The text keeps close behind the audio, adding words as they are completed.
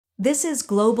This is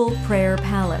Global Prayer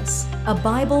Palace, a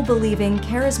Bible-believing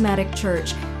charismatic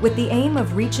church with the aim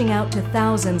of reaching out to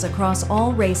thousands across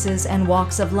all races and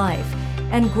walks of life,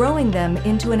 and growing them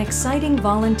into an exciting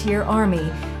volunteer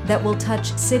army that will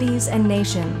touch cities and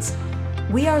nations.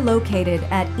 We are located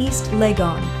at East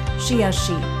Legon,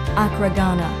 Shiashi, Accra,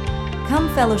 Ghana.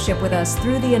 Come fellowship with us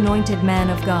through the anointed man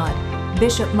of God,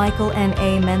 Bishop Michael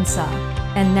N.A. Mensah.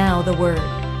 And now the word.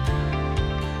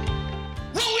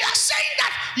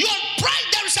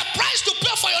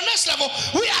 Level,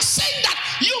 we are saying that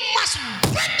you must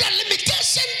break the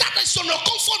limitation that is on your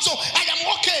comfort zone. I am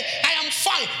okay, I am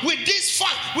fine with this,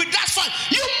 fine with that, fine.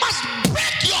 You must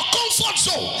break your comfort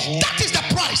zone. That is the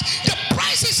price. The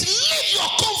price is leave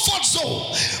your comfort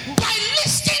zone by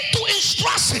listening to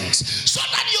instructions so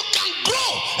that you can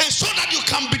grow and so that you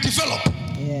can be developed.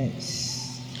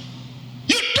 Yes.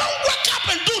 You don't wake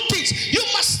up and do things. You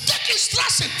must take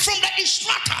instruction from the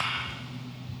instructor.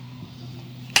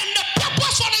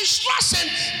 For the instruction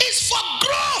is for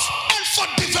growth and for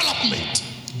development.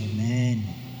 Amen.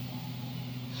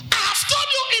 I have told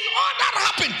you, in all that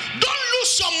happen, don't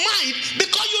lose your mind,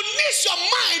 because you need your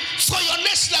mind for your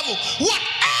next level.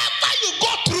 Whatever you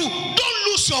go through, don't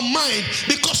lose your mind,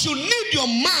 because you need your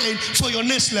mind for your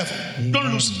next level. Amen.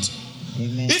 Don't lose it.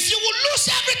 Amen. If you will lose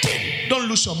everything, don't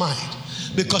lose your mind,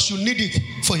 because you need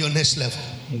it for your next level.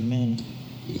 Amen.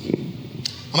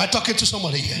 Am I talking to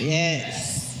somebody here?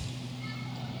 Yes.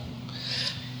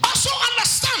 Also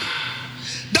understand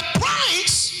the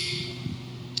price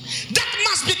that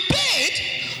must be paid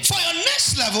for your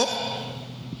next level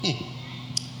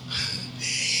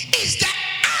is the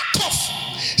act of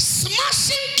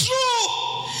smashing through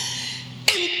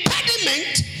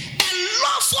impediment and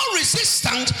lawful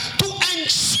resistance to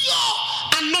ensure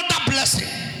another blessing.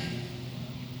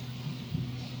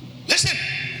 Listen,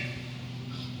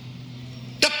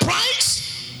 the price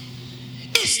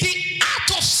is the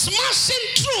act of smashing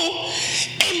through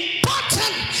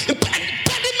important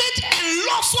impediment and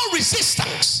lawful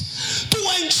resistance to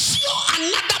ensure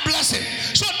another blessing.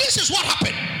 So this is what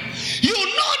happened. You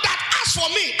know that as for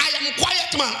me, I am a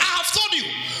quiet man. I have told you.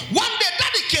 One day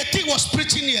Daddy KT was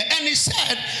preaching here, and he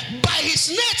said, by his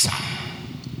nature,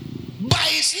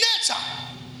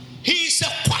 he is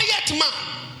a quiet man.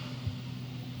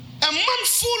 A man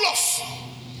full of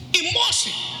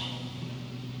emotion.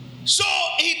 So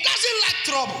he doesn't like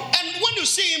trouble. And when you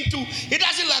see him too, he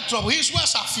doesn't like trouble. His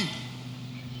words are few,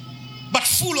 but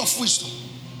full of wisdom.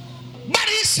 But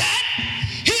he said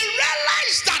he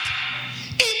realized that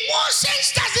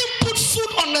emotions doesn't put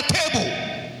food on the table.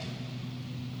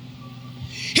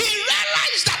 He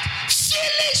realized that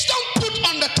feelings don't put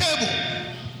on the table.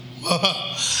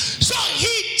 So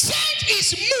he changed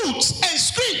his moods and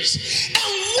screens and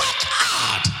worked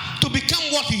hard to become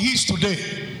what he is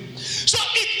today. So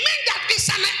it means that it's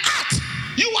an art.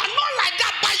 You are not like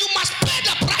that, but you must pay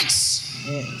the price.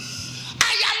 Yes.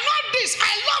 I am not this.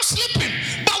 I love sleeping.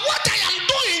 But what I am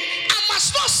doing, I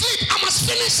must not sleep. I must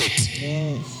finish it.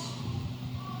 Yes.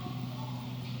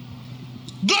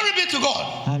 Glory be to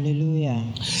God. Hallelujah.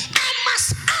 I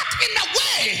must act in a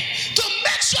way to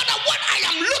make sure that what I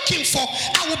am looking for,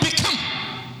 I will become.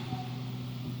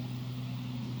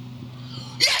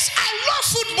 Yes, I love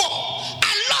football.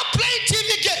 I love playing TV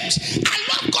games. I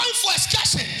love going for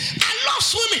excursion. I love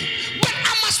swimming. But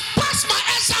I must pass my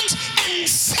exams and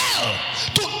sell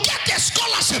to get a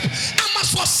scholarship. I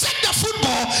must forsake the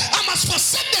football. I must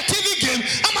forsake the TV game.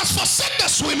 I must forsake the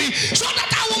swimming, so that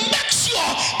I will make sure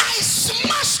I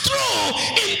smash through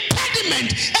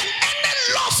impediment and any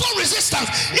lawful resistance.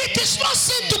 It is not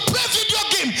sin to play video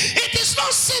game. It is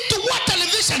not sin to watch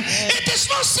television. It is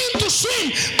not sin to swim.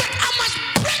 But I must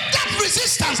break that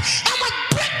resistance. I must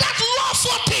break that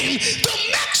lawful thing to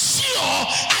make sure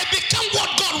I become what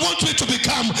God wants me to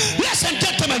become. Ladies and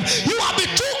gentlemen, you have been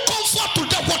too comfort to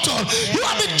the water. You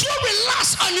have been too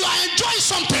relaxed and you are enjoying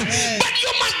something. But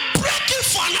you must break it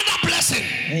for another blessing.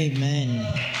 Amen.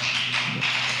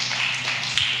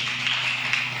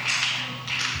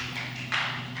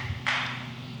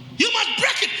 You must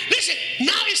break it. Listen,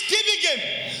 now it's TV game.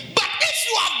 But if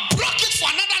you have broke it for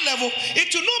another level,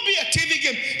 it will not be a TV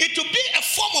game. It will be a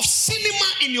form of cinema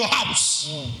in your house.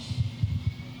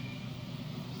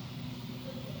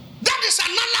 That is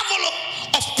another level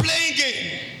of playing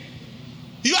game.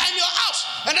 You are in your house,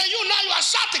 and then you are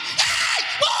shouting, hey,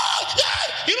 oh,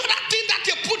 yeah. You know that thing that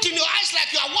you put in your eyes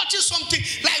like you are watching something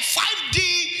like 5D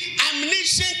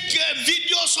ammunition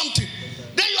video or something.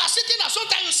 Then you are sitting there.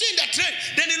 Sometimes you see in the train,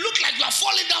 then it looks like you are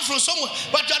falling down from somewhere,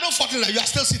 but you are not falling down. You are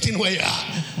still sitting where you are.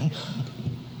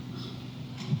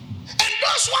 And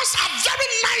those ones are very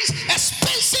nice,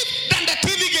 expensive than the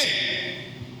TV game.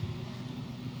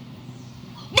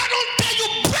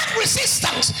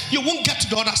 you won't get to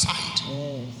the other side.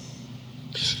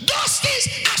 Those things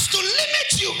has to limit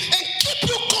you and keep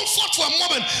you comfort for a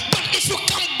moment. But if you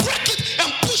can break it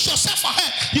and push yourself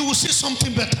ahead, you will see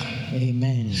something better.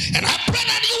 Amen. And I pray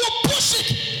that you will push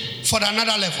it for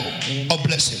another level of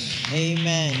blessing.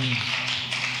 Amen.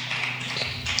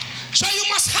 So you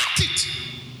must have it.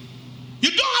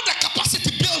 You don't have the capacity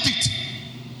to build it.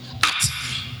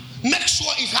 Make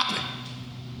sure it happens.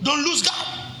 Don't lose God.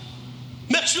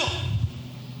 Make sure.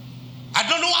 I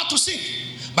don't know how to sing,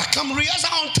 but come rehearsal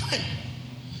on time.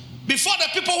 Before the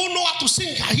people who know how to sing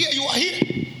are here, you are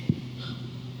here.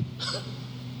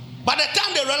 By the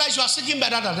time they realize you are singing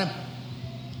better than them.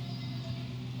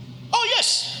 Oh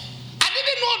yes. I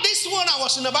didn't know this when I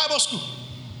was in the Bible school.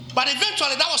 But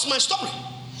eventually that was my story.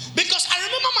 Because I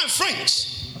remember my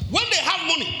friends, when they have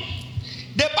money,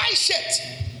 they buy shirts,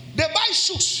 they buy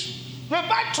shoes, they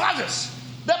buy trousers,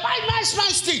 they buy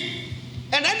nice things.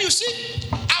 And then you see,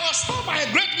 I was told by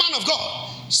a great man of God,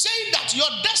 saying that your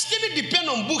destiny depends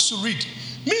on books you read.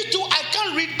 Me too, I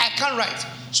can't read, I can't write.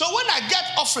 So when I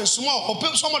get offering small,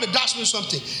 or somebody does me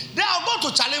something, then I'll go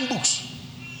to challenge books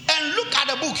and look at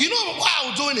the book. You know why I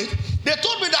was doing it? They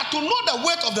told me that to know the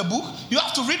weight of the book, you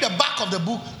have to read the back of the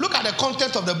book, look at the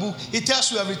content of the book. It tells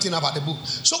you everything about the book.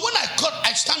 So when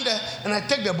I stand there and I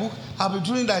take the book, I'll be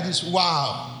doing like this.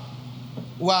 Wow.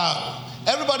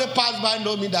 Everybody pass by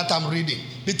know me that I'm reading.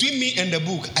 Between me and the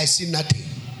book, I see nothing.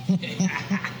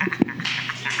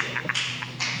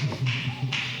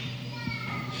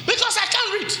 Because I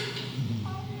can't read.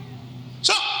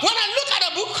 So when I look at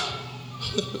the book,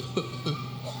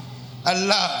 I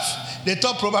laugh. They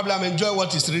thought probably I'm enjoying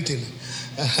what is written.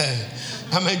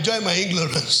 I'm enjoying my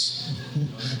ignorance.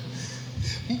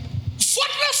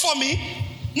 Fortunately for me,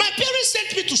 my parents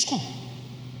sent me to school.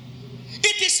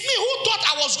 It is me who thought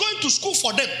I was going to school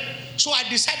for them. So I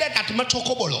decided at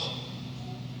Metokobolo.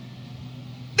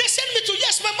 They sent me to,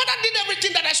 yes, my mother did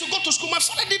everything that I should go to school. My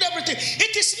father did everything.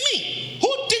 It is me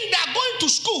who think they are going to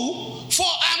school for,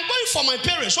 I'm going for my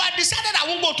parents. So I decided I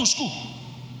won't go to school.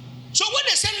 So when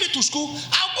they send me to school,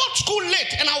 I'll go to school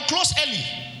late and I'll close early.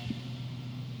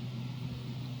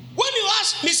 When you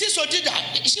ask Mrs. Ojida,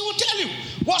 she will tell you,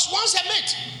 was once a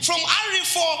mate from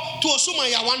RE4 to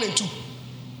Osumaya 1 and 2.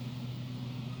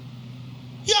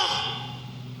 Yeah.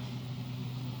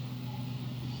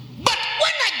 But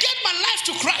when I gave my life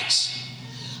to Christ,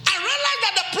 I realized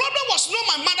that the problem was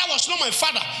not my mother, was not my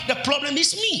father. The problem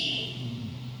is me.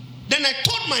 Then I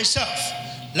told myself,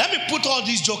 let me put all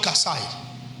these jokes aside.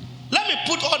 Let me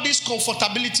put all this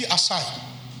comfortability aside.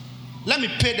 Let me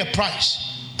pay the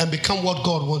price and become what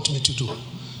God wants me to do.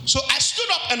 So I stood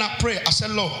up and I prayed. I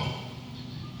said, Lord,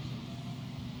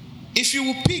 if you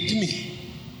will pick me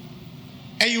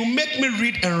and you make me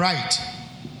read and write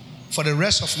for the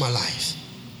rest of my life,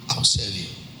 I'll serve you.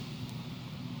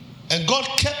 And God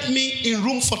kept me in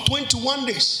room for 21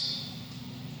 days.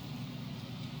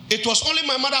 It was only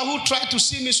my mother who tried to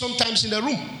see me sometimes in the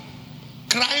room,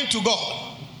 crying to God.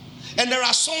 And there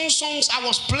are songs I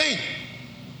was playing.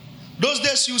 Those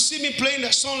days you see me playing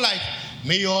a song like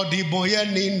Me odi boye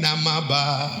ni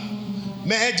namaba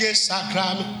Meje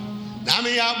sakrami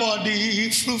Nami abodi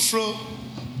frufro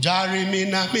Jari mi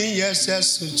nami yese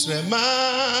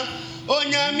sutrema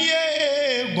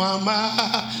Onyamie guama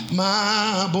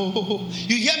mabo.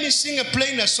 You hear me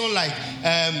playing a song like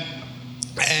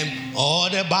all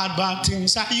the bad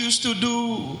things I used to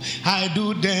do, I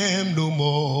do them no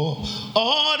more.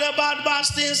 All the bad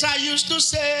things I used to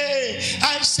say,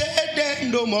 I say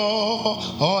them no more.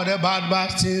 All the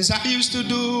bad things I used to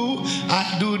do,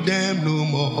 I do them no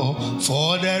more.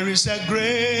 For there is a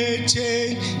great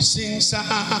change since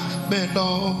I've been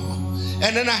on.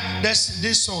 And then there's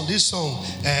this song.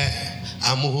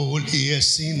 I'm only a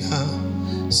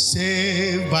sinner,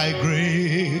 saved by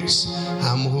grace.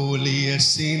 I'm only a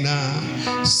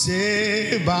sinner,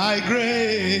 saved by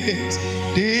grace.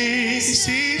 This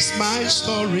is my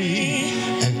story,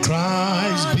 and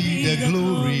Christ be the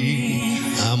glory.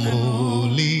 I'm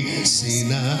only a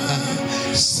sinner,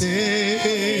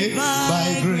 saved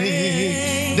by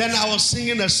grace. Then I was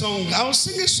singing a song.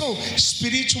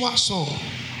 Spiritual song.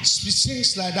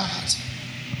 Sings like that.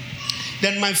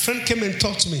 Then my friend came and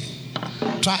taught me.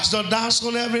 Trust the dance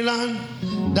on every land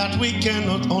that we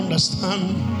cannot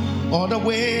understand. All the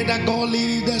way that God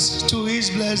leads us to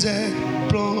his blessed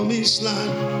promised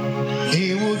land.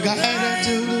 He will guide us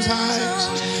to the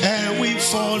heights and we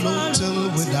follow till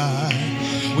we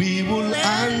die. We will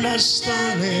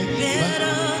understand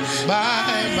it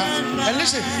by. And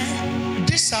listen,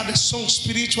 these are the songs,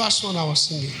 spiritual songs I was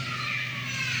singing.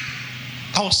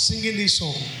 I was singing this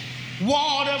song.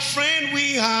 What a friend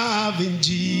we have in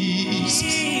Jesus.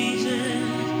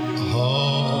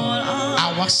 Oh,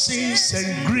 our sins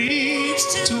and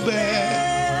griefs to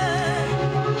bear.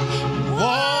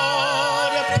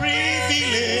 What a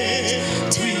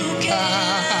privilege we carry.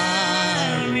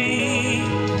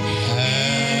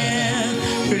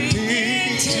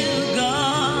 Everything to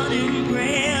God in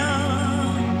prayer.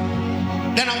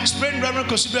 Then I was praying, Reverend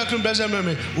Kosibia Kumbeza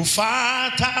Meme.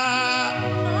 Ufata,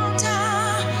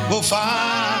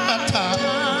 Ufata,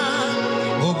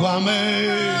 Ogwame,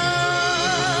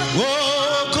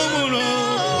 Okumuno,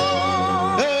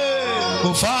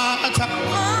 Ufata,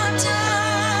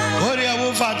 Oria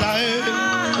Ufata,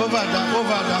 Ufata,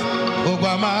 Ufata,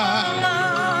 Ogwama,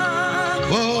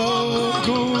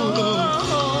 Okumuno.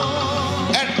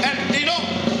 And you know,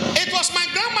 it was my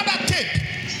grandmother tape.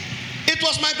 It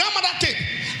was my grandmother tape.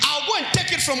 I'll go and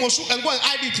take it from Osu and go and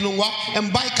hide it in Nwa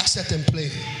and buy cassette and play.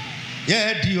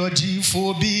 Yeah, D.O.G.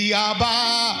 phobia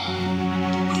ba.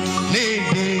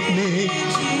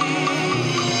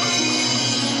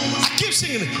 I keep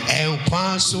singing it. And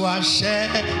once I share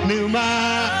Numa.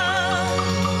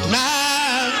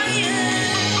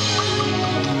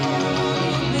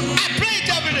 I play it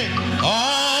every day.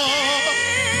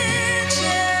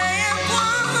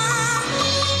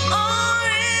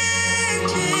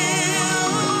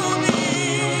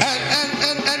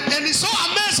 And it's so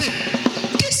amazing.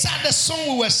 These are the songs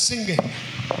we were singing.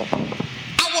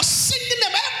 I was singing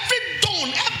them every dawn,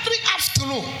 every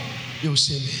afternoon. You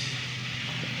see me.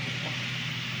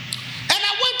 And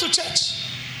I went to church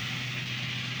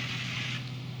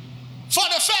for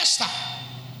the first time.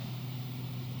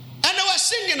 And they were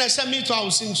singing. I said, me too, I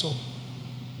will sing so.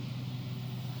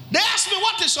 They asked me,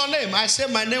 what is your name? I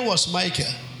said, my name was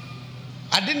Michael.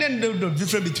 I didn't know the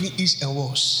difference between east and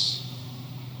west.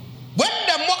 When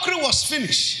the mockery was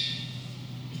finished,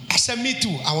 I said, me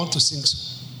too, I want to sing so.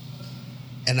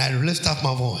 And I lifted up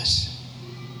my voice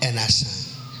and I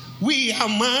sang, we are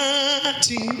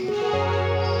marching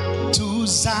to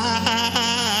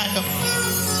Zion.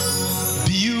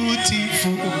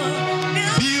 Beautiful,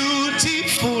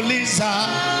 beautiful is Zion.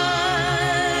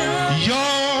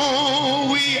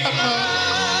 We are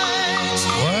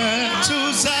marching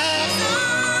to Zion.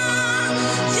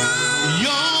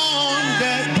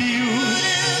 Yonder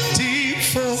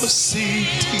beautiful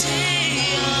city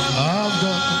of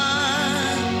God.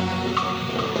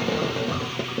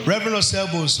 Reverend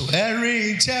Oseboso,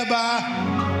 Harry Cheba,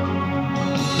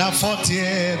 na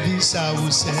 40 bisa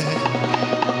use.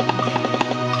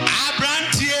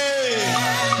 Abrantie,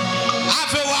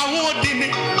 afe wa wodini,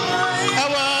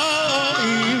 ewa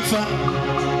ifa.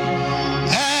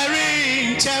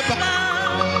 Harry Cheba,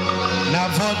 na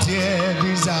 40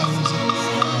 bisa use.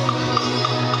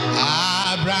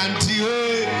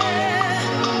 Abrantie,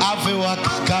 afe wa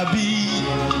kakabi.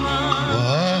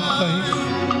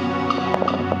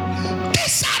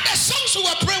 We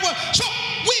were praying. So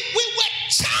we were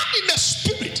charged in the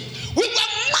spirit. We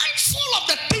were mindful of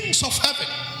the things of heaven.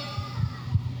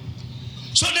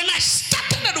 So then I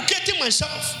started educating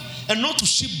myself and not to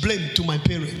shift blame to my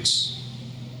parents.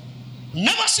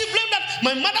 Never shift blame that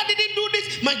my mother didn't do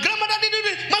this, my grandmother didn't do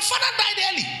this, my father died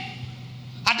early.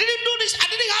 I didn't do this, I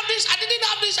didn't have this, I didn't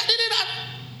have this, I didn't have.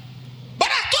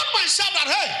 But I told myself that,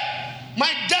 hey,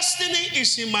 my destiny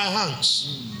is in my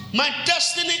hands. My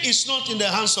destiny is not in the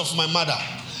hands of my mother.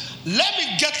 Let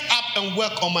me get up and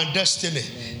work on my destiny.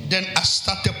 Then I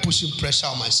started pushing pressure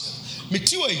on myself.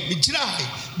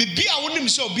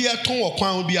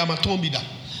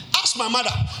 Ask my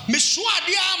mother.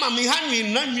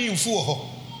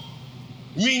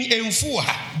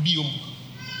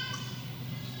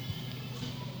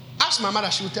 Ask my mother,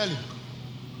 she will tell you.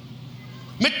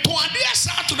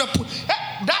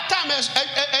 That time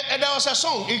there was a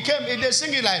song. It came, they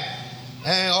sing it like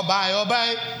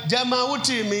Obai,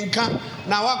 Jamauti Minka,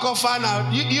 Nawako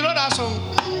Fana. You know that song?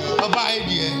 Obai,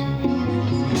 dear.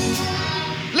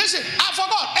 Listen, I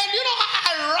forgot. And you know how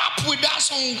I rap with that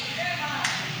song?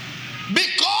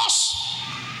 Because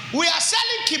we are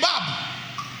selling kebab.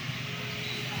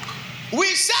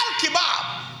 We sell kebab.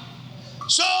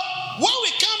 So when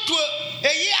we come to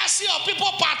a year or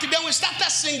people party, then we started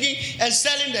singing and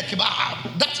selling the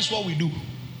kebab. That is what we do.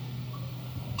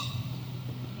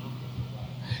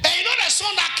 And you know the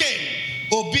song that came?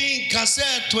 Obi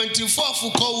cassette 24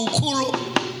 Fuko Ukuro.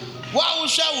 Wow,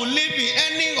 shall we live in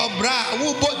any of bra? Hey,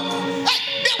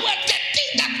 they were the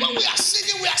thing that when we are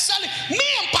singing, we are selling. Me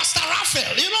and Pastor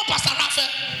Raphael. You know Pastor Raphael?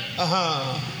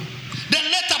 Then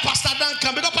later Pastor Dan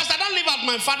come, because Pastor Dan live at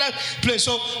my father's place.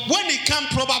 So when he come,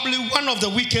 probably one of the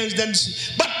weekends, then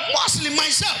but mostly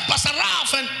myself, Pastor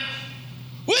Ralph, and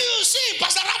we will see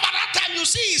Pastor Ralph at that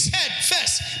see his head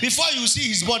first before you see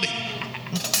his body.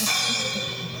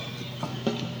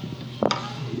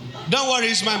 Don't worry,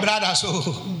 he's my brother, so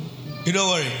you don't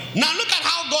worry. Now look at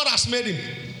how God has made him.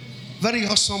 Very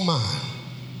awesome man.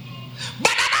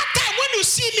 But at that time, when you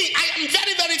see me, I am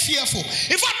very, very fearful.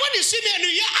 In fact, when you see me and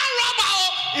you hear, I'm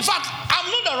robber. In fact,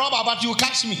 I'm not a robber, but you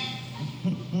catch me.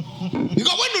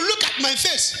 Because when you look at my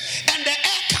face and the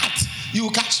haircut, you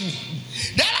catch me.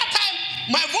 The other time,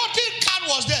 my voting card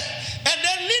was there. And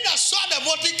then Linda saw the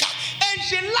voting card. And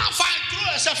she laughed and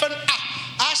threw herself and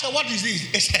I said, what is this?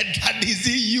 He said, that is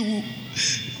it you.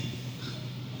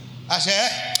 I said,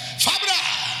 Fabra,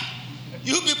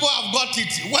 you people have got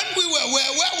it. When we were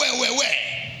where?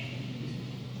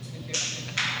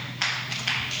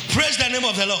 Praise the name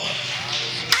of the Lord.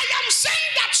 I am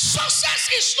saying that success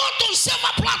is not on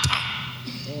silver platter.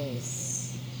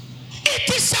 Yes. It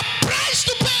is a price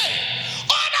to pay.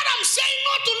 All that I'm saying,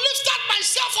 not to lift up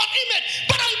myself on image,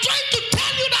 but I'm trying to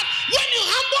tell you that when you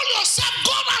humble yourself,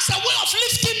 God has a way of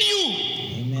lifting you.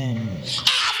 Amen.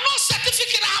 I have no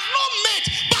certificate, I have no mate,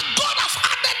 but God has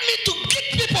added me to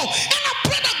give people, and I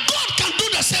pray that God can do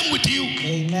the same with you.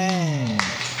 Amen.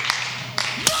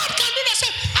 God can do the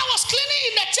same. I was cleaning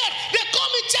in the church. They call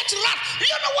me church rat.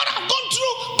 You know what I've gone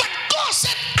through? But God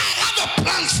said, I have a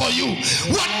plan for you.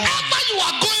 Amen. Whatever you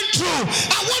are going through,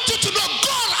 I want you to know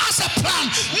God has a plan.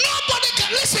 Nobody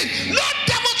can listen. No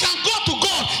devil can go to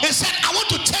God and say, I want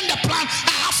to change the plan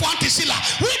I have for Auntie Sheila.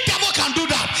 We devil can do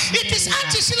that. It is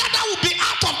Auntie Sheila that will be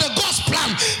out of the God's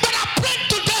plan. But I pray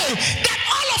today that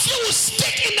all of you will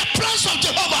stick in the plans of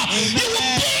Jehovah. Amen. You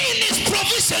will be in his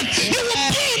provision. Amen. You will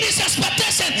be in his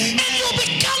expectation. Amen. And you will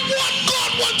become what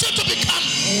God wants you to become.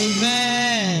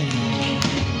 Amen.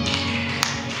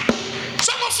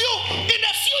 Some of you, in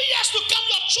a few years to come,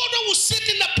 your children will sit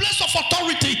in the place of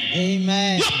authority.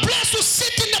 Amen. Your place will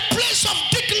sit in the place of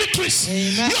dignitaries.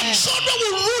 Amen. Your children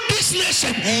will rule this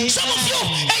nation. Amen. Some of you,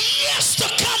 in years to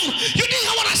come, you didn't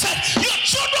hear what I said. Your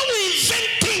children will invent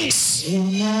things.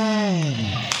 Amen.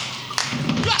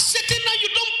 You are sitting there, you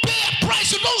don't pay a price,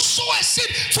 you don't sow a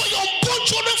seed for your unborn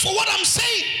children for what I'm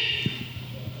saying.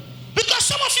 Because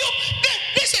some of you,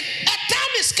 listen, a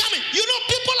time is coming. You know,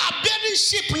 people are building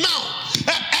ship now,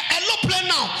 aeroplane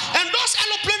now, and those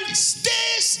aeroplanes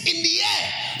stays in the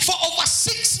air for over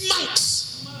 6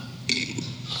 months.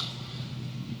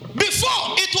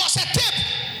 Before it was a tape,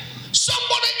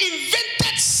 somebody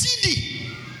invented CD.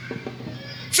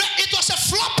 It was a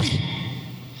floppy,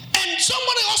 and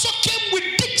somebody also came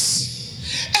with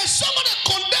discs, and somebody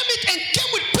condemned it and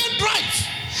came with pen drive.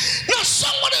 Now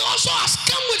somebody also has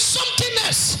come with something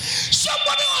else.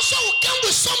 Somebody also will come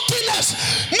with something else.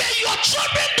 May your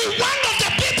children be one of the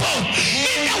people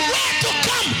in the way to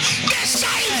come. They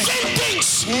shall invent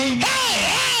things.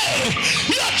 Hey,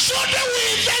 your children will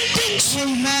invent things.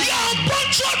 Amen. Your unborn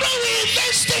children will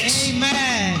invent things.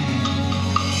 Amen.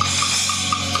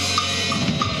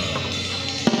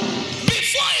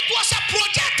 Before it was a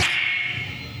projector,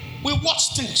 we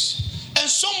watched things, and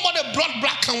somebody brought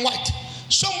black and white.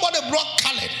 Somebody brought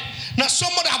colored. Now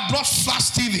somebody have brought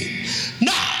fast TV.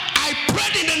 Now I pray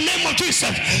in the name of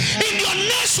Jesus. In your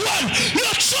next world,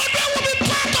 your children will be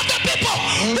part of the people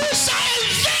who shall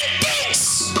invent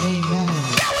things. Amen.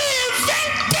 They will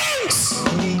invent things.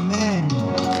 Amen.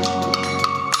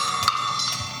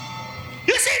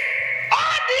 You see,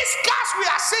 all these cars we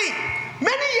are seeing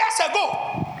many years ago,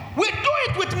 we do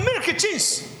it with milk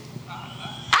cheese.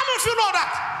 How many of you know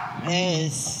that?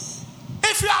 Yes.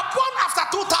 If you are born after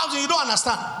 2000, you don't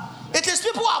understand. It is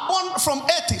people who are born from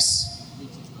 80s.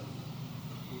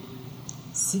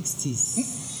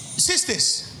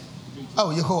 60s. Oh,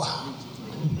 Yehovah.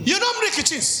 You know milk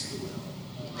cheese.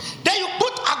 Then you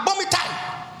put agbomitai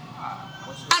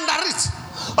under it.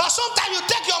 Or sometimes you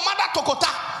take your mother to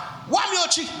Kota,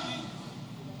 wamiochi,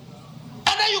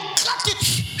 and then you cut it.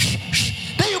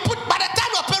 Then you put, by the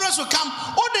time your parents will come,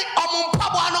 all the I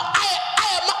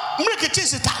milk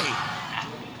cheese tie.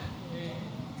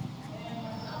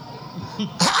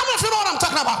 How many of you know what I'm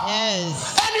talking about?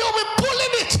 Yes. And you'll be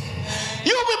pulling it.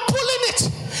 You'll be pulling it.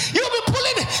 You'll be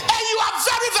pulling it. And you are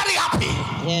very, very happy.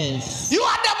 Yes. You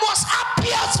are the most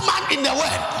happiest man in the world.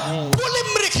 Yes. Pulling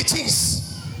milk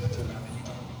cheese.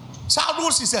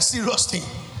 Childhood is a serious thing.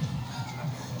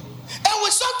 And we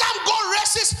sometimes go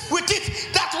races with it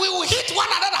that we will hit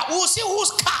one another. We will see whose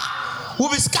car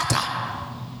will be scattered.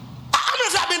 How many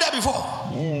of you have been there before?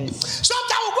 Yes.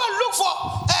 Sometimes we go and look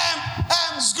for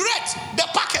the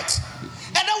packet,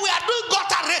 and then we are doing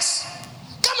gutter race.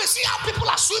 Come and see how people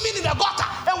are swimming in the gutter,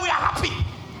 and we are happy.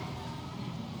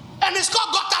 And it's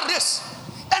called gutter race,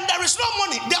 and there is no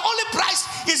money. The only prize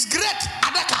is great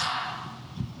adaka.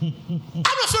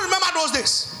 don't still remember those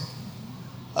days.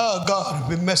 Oh God,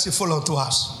 be merciful unto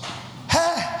us.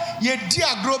 Hey, ye dear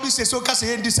grobi says so cause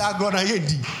ye this agro na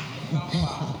yendi.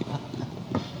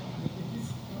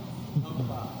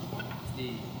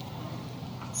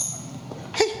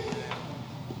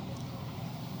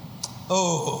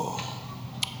 Oh.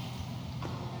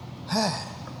 Hey.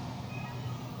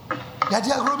 Ye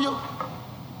dear grobio.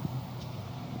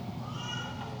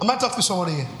 Am I talking to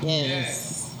somebody here?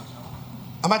 Yes.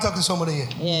 Am I talking to somebody here?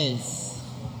 Yes.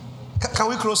 Can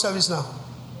we close service now?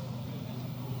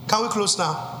 Can we close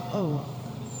now? Oh.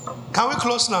 Can we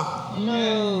close now?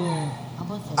 No.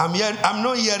 I'm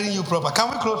not hearing you proper.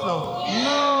 Can we close now?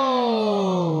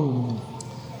 No.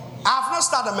 I have not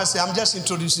started the message. I'm just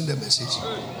introducing the message.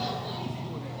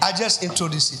 I just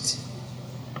introduce it.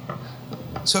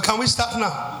 So can we start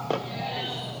now?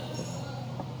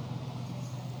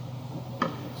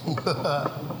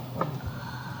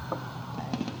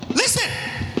 Listen.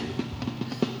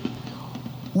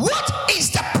 What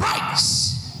is the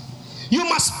price you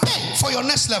must pay for your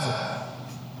next level?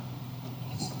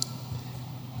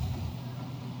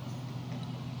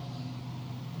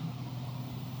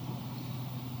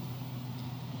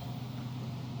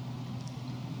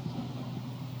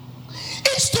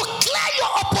 It's to clear your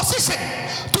opposition,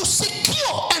 to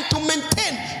secure and to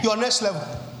maintain your next level.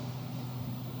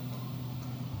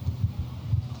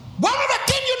 One of the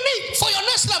things you need for your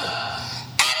next level,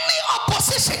 any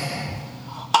opposition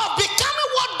of becoming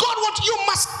what God wants, you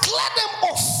must clear them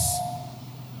off.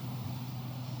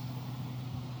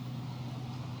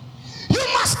 You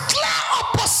must clear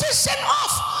opposition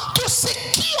off to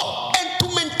secure and to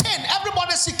maintain.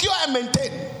 Everybody secure and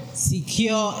maintain.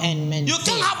 Secure and maintain. You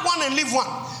can't have one and leave one.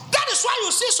 That is why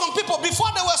you see some people before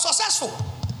they were successful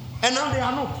and now they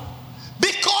are not.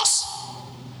 Because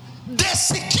they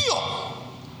secure,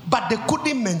 but they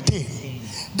couldn't maintain.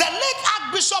 The late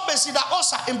Archbishop Mensah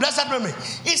also in blessed memory,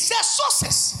 he says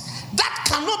sources that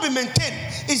cannot be maintained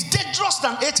is dangerous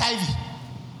than HIV.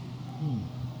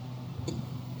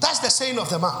 That's the saying of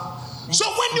the man. So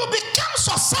when you become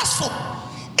successful,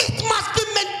 it must be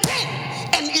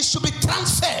maintained and it should be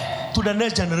transferred to the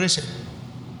next generation.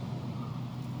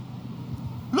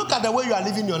 Look at the way you are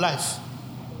living your life.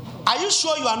 Are you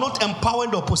sure you are not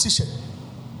empowering the opposition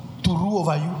to rule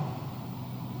over you?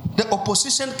 The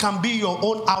opposition can be your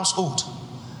own household.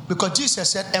 Because Jesus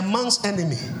said, a man's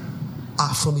enemy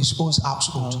are from his own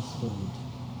household.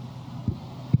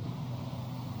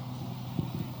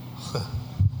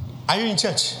 Are you in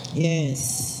church?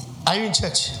 Yes. Are you in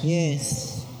church?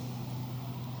 Yes.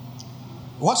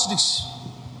 Watch this.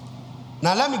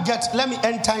 Now let me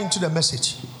enter into the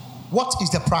message. What is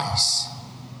the price?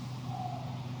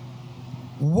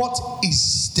 What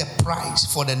is the price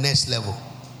for the next level?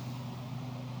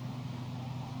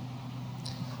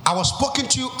 I was speaking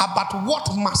to you about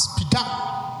what must be done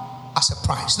as a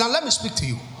price. Now let me speak to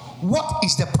you. What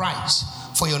is the price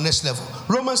for your next level?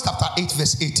 Romans chapter 8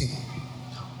 verse 18.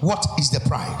 What is the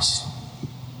price?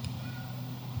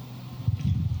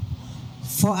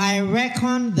 For I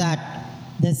reckon that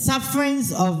the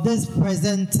sufferings of this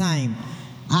present time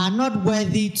are not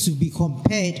worthy to be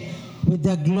compared with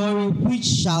the glory which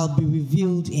shall be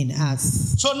revealed in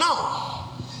us. So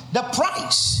now, the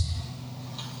price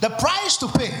to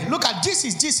pay. Look at this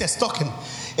is Jesus talking.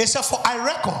 It said, for I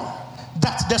reckon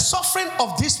that the suffering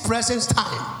of this present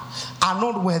time are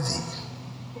not worthy.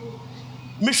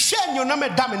 The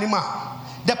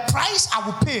price I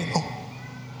will pay, no.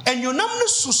 And your number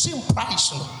to see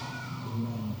price, no.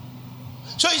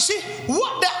 So you see,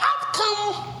 what the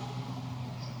outcome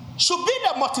should be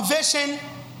the motivation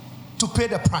to pay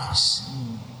the price.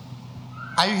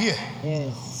 Are you here?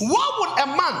 Yes. What would a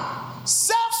man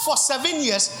serve for 7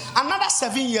 years, another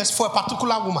 7 years for a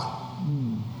particular woman?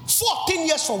 14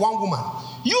 years for one woman.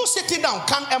 You sitting down,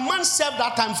 can a man serve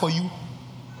that time for you?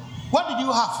 What did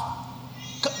you have?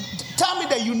 Tell me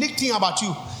the unique thing about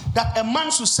you that a man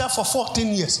should serve for 14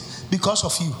 years because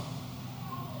of you.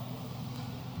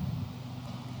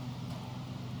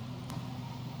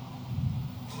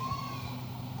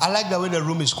 I like the way the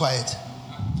room is quiet.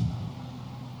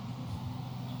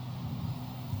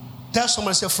 Tell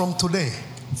someone, say, from today,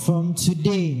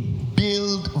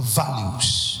 build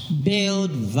values.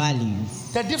 Build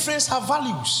values. The difference have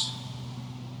values.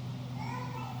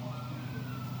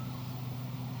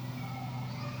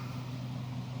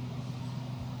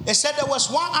 It said there was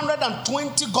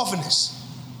 120 governors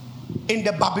in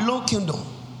the Babylon kingdom,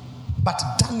 but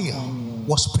Daniel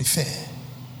was preferred.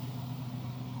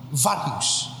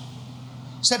 Values.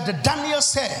 Said the Daniel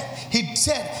said, he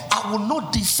said, I will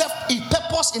not defile. He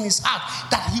purposed in his heart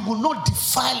that he will not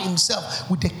defile himself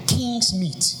with the king's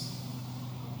meat.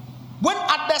 When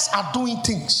others are doing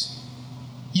things,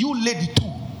 you lady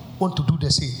too want to do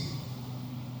the same.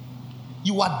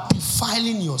 You are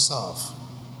defiling yourself.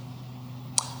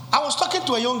 I was talking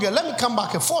to a young girl. Let me come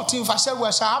back at 14. I said,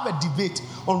 well, shall I have a debate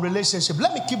on relationship?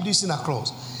 Let me keep this in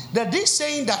across. That this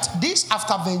saying that this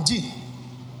after virgin,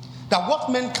 that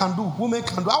what men can do, women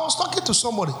can do. I was talking to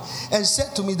somebody and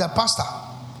said to me, the pastor,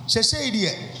 she said,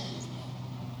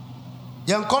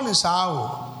 young Collins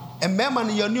are a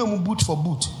man you know boot for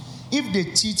boot. If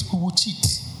they cheat, we will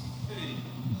cheat.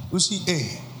 You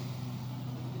see,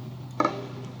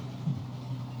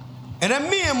 And then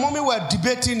me and mommy were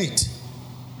debating it.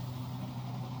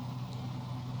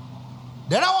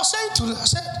 Then I was saying to her, I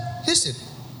said, listen,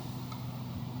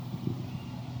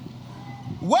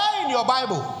 where in your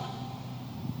Bible,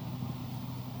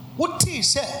 what he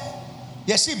said,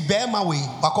 you see, bear my way,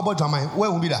 Wakobo Jamai,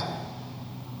 where will be that?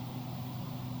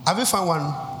 Have you found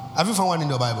one? Have you found one in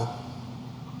your Bible?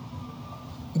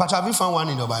 But have you found one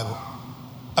in your Bible?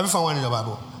 Have you found one in your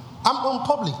Bible? I'm on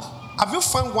public. Have you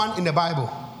found one in the Bible?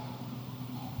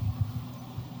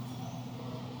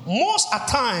 Most of the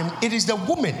time, it is the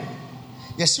woman.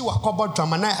 You see what Wakobo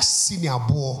Jamai senior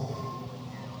boy.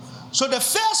 So the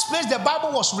first place the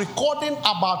Bible was recording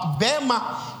about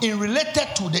Bema in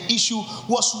related to the issue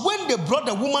was when they brought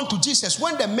the woman to Jesus,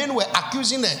 when the men were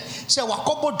accusing her. Said,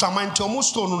 Wakobo drama into almost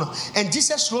stone. And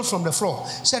Jesus rose from the floor.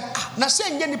 Said, na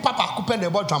say ngeni papa kupen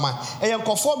about drama. And you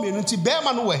conform unity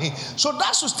Bema no way. So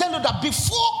that's to tell you that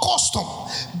before custom,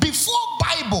 before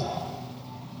Bible,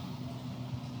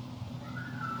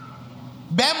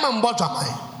 Bema about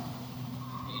drama.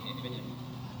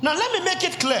 Now let me make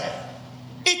it clear.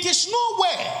 It is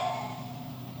nowhere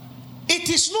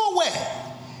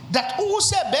that who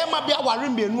say Bema bia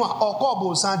warim benua or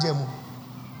kobo sanjemu.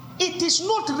 It is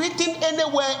not written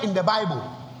anywhere in the Bible.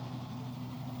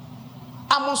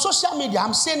 I'm on social media,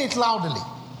 I'm saying it loudly.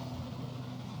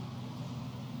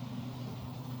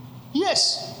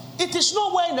 Yes, it is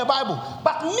nowhere in the Bible.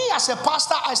 But me as a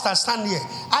pastor, I stand here.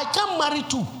 I can marry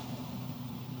two.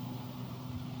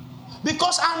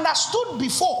 Because I understood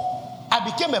before I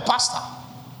became a pastor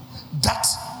that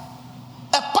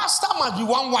a pastor must be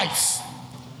one wife.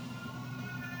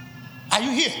 Are you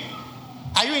here?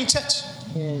 Are you in church?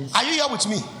 Yes. Are you here with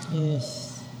me?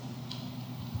 Yes.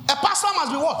 A pastor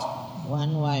must be what?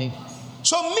 One wife.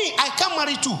 So me, I can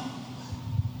marry two.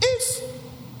 If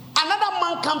another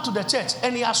man come to the church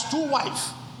and he has two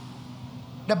wives,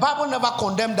 the Bible never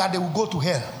condemned that they will go to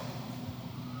hell.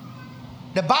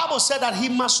 The Bible said that he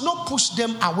must not push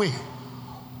them away.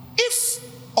 If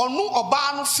onu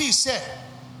oba no fi say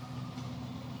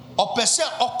opese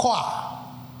okwa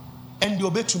and the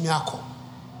obetumi akọ.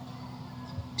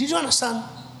 Did you understand?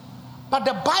 But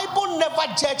the Bible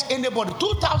never judged anybody.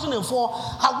 2004,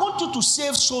 I want you to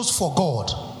save souls for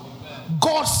God.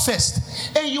 God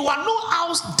first. And you are not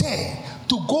out there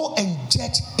to go and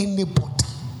judge anybody.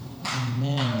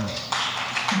 Amen.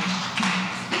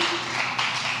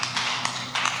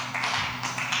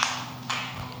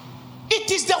 It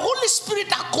is the Holy Spirit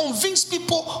that convinces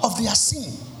people of their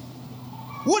sin.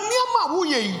 Woniama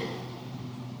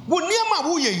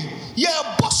wuye ye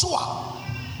boswa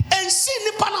and sin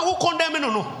nipa na wo condemn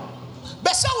no.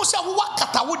 Besa wo se wo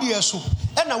wakata wo de eso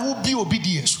e na wo bi obi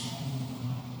de eso.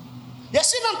 Ye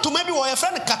sin na ntoma bi wo ye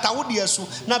friend kata wo de eso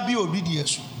na bi obi de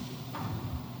eso.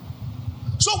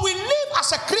 So we live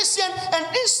as a Christian, and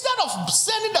instead of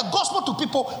sending the gospel to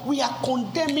people, we are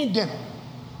condemning them.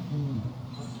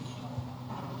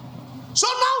 So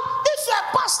now, if you're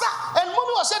a pastor, and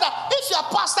mommy was saying that if you're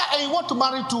a pastor and you want to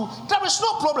marry two, there is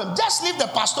no problem. Just leave the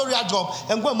pastoral job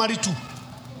and go and marry two.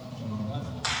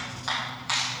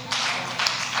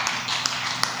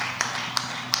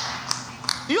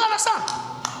 You understand?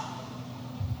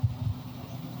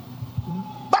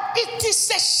 But it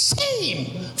is a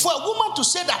shame for a woman to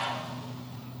say that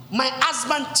my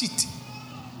husband cheated,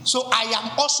 so I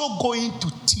am also going to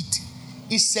cheat.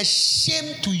 It's a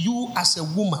shame to you as a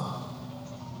woman.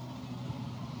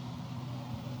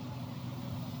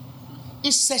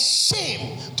 It's a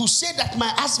shame to say that my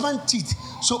husband cheated,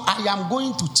 so I am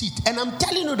going to cheat. And I'm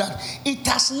telling you that it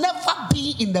has never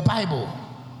been in the Bible.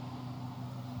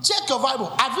 Check your Bible.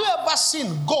 Have you ever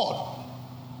seen God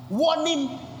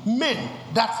warning men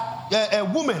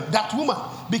that woman,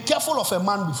 be careful of a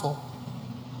man before?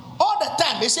 All the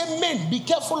time they say, men, be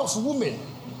careful of women,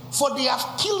 for they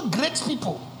have killed great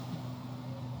people.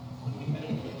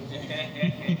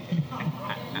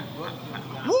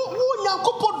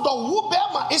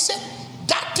 He said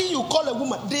that that thing you call a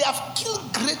woman, they have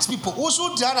killed great people.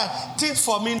 Also, the other things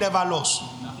for me never lost.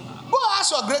 Go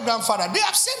ask your great grandfather. They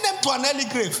have sent them to an early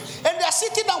grave, and they are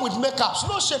sitting down with makeups.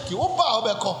 No shaky.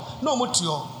 No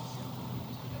mutio.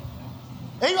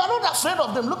 And you are not afraid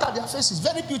of them. Look at their faces.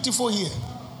 Very beautiful here.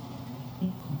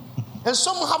 And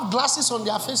some have glasses on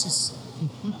their faces.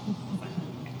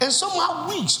 And some have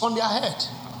wigs on their head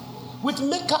with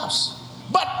makeups.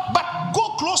 But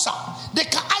go closer. They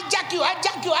can hijack you,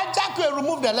 and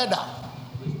remove the leather.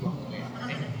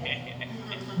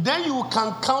 Then you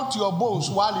can count your bones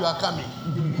while you are coming.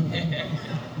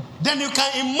 Then you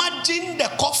can imagine the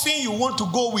coffin you want to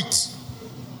go with.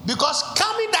 Because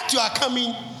coming that you are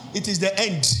coming, it is the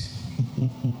end.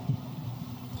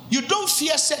 You don't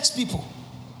fear such people.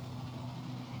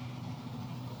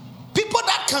 People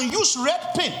that can use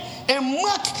red pen and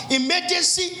mark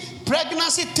emergency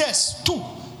pregnancy tests too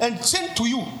and send to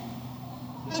you.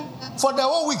 For the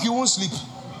whole week you won't sleep.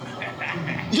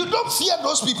 You don't fear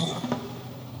those people.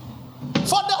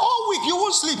 For the whole week you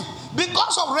won't sleep.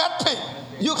 Because of red pen,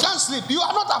 you can't sleep. You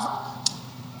are not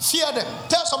fear them.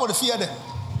 Tell somebody, fear them.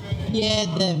 Fear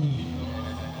them.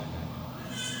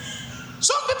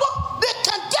 Some people, they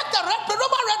can take the red pen,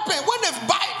 normal red pen. When they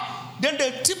buy, then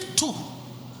they tip two.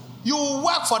 You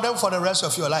work for them for the rest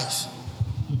of your life.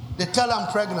 They tell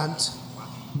I'm pregnant.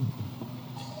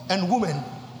 And women,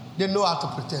 they know how to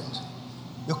pretend.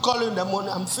 You call in the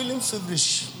morning, I'm feeling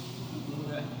feverish.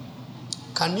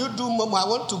 Can you do, Mom? I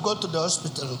want to go to the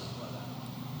hospital.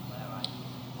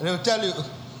 And they will tell you,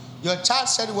 your child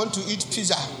said he wants to eat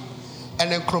pizza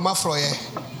and then chroma froye.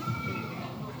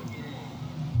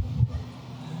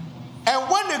 And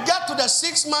when you get to the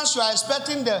 6 months, you are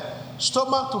expecting the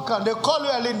stomach to come. They call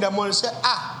you early in the morning and say,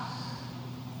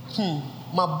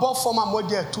 my boy for my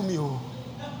mother to me.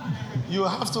 You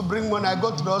have to bring money. I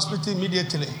go to the hospital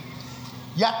immediately.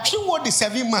 You are what the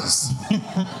 7 months.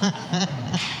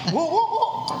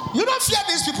 You don't fear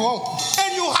these people.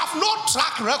 And you have no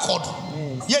track record.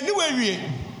 Yes.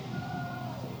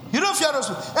 You don't fear those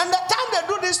people. And the time they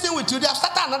do this thing with you, they have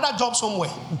started another job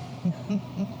somewhere.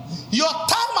 Your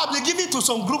time might be given to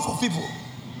some group of people.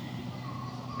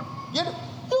 You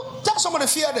tell somebody,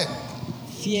 fear them.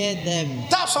 Fear them.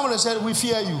 Tell somebody, say, we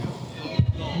fear you.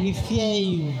 We fear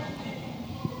you.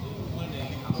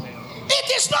 It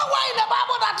is nowhere in the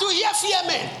Bible that you hear fear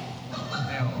men.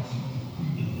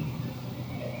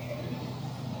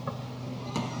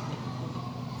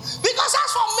 Because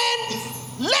as for men,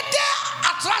 let their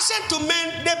attraction to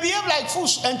men, they behave like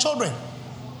fools and children.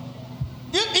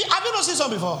 Have you not seen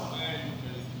some before?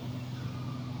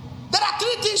 There are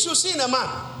 3 things you see in a man: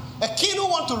 a king who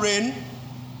wants to reign,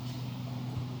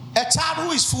 a child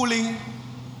who is fooling,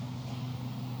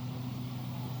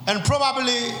 and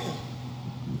probably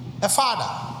a father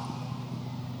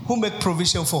who make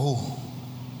provision for whom.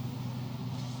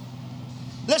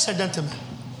 Ladies and gentlemen,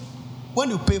 when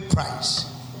you pay price,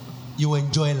 you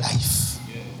enjoy life.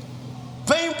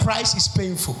 Paying price is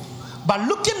painful, but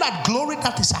looking at glory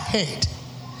that is ahead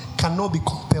cannot be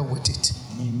compared with it.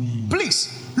 Amen. Please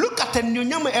look at the new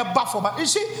Eba. You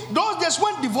see, those days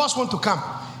when divorce want to come,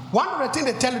 one of the things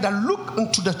they tell you that look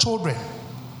into the children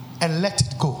and let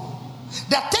it go.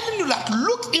 They are telling you that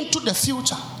look into the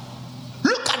future.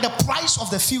 Look at the price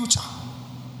of the future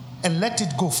and let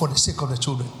it go for the sake of the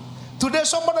children. Today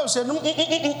somebody will say,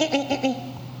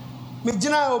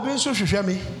 Mejina obi so hwehwe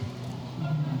me.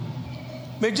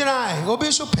 Mejina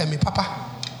obi so pɛ me papa.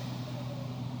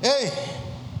 Hey.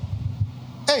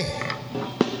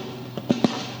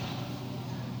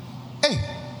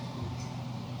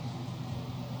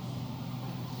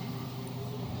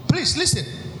 Please listen.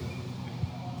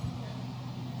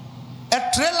 A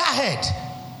trailer head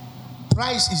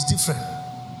price is different.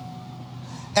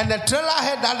 And the trailer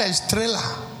head that is trailer,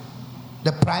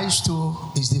 the price too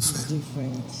is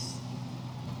different.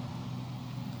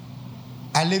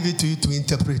 I leave it to you to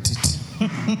interpret it.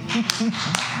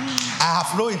 I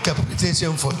have no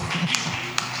interpretation for you.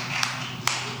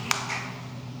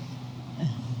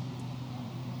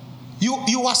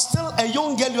 You are still a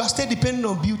young girl, you are still dependent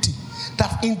on beauty.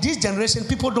 That in this generation,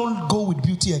 people don't go with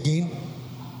beauty again.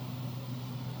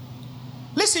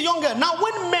 Listen, young girl, now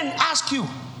when men ask you,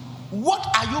 what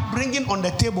are you bringing on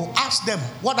the table? Ask them,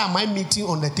 what am I meeting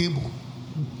on the table?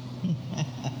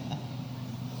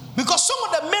 Because some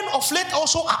of the men of late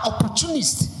also are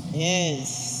opportunists.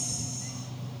 Yes.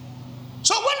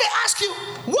 So when they ask you,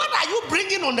 what are you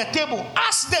bringing on the table?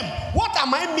 Ask them, what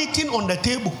am I meeting on the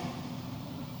table?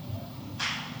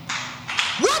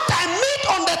 What I meet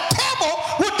on the table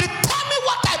will determine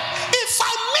what if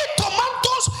I meet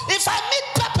tomatoes, if I meet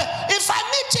pepper, if I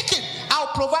meet chicken,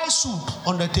 I'll provide soup.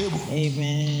 on the table.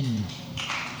 Amen.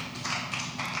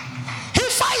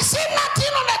 If I see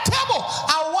nothing on the table,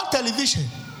 I watch television.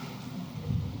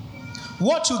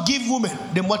 What you give women,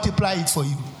 they multiply it for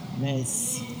you.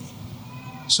 Yes.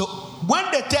 So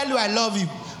when they tell you I love you,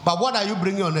 but what are you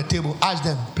bringing on the table? Ask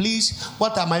them, please,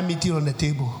 what am I meeting on the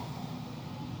table?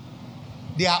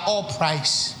 They are all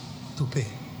price to pay.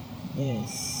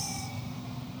 Yes.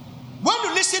 When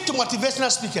you listen to motivational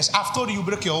speakers, I've told you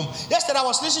break your home. Yesterday I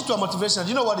was listening to a motivational.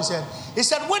 You know what he said? He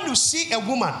said, when you see a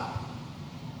woman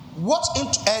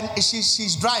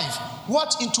she's drive,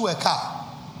 watch into a car.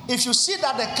 If you see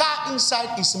that the car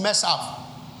inside is messed up,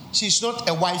 she's not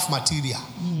a wife material.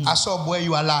 I saw, boy,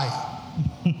 you are lying.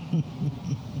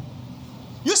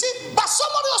 You see, but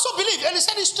somebody also believed, and he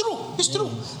said it's true. It's true.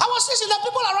 I was listening, the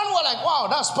people around were like, wow,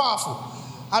 that's powerful.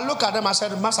 I look at them, I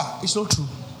said, Mensah, it's not true.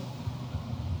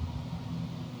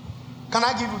 Can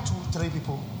I give you 2, 3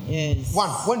 people? Yes. One,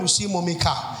 when you see mommy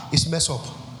car, it's messed up.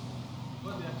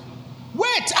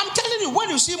 Wait, I'm telling you, when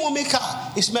you see mommy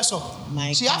car, it's messed up.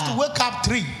 She have to wake up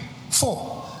 3,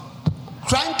 4,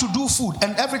 trying to do food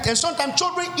and everything. Sometimes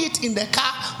children eat in the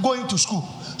car going to school.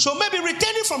 So maybe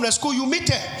returning from the school, you meet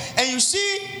her and you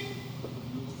see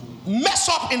mess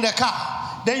up in the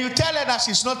car. Then you tell her that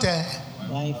she's not a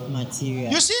wife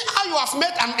material. You see how you have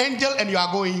met an angel and you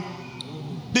are going?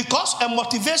 Because a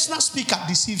motivational speaker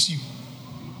deceives you.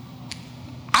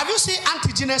 Have you seen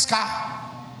Auntie Gina's car?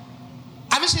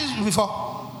 Have you seen it before?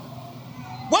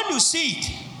 When you see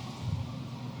it,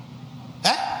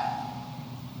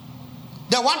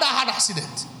 the one that had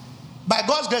accident, by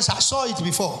God's grace, I saw it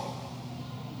before.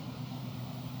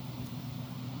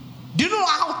 Do you know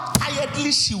how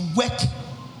tiredly she worked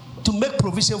to make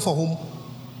provision for home?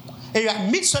 And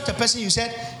you meet such a person, you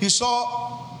said you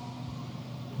saw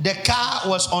the car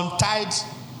was untied,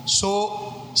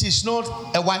 so she's not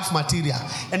a wife material.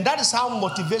 And that is how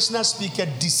motivational speakers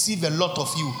deceive a lot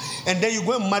of you. And then you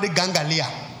go and marry Gangalia.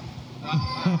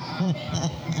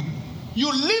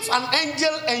 You leave an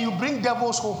angel and you bring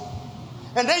devils home.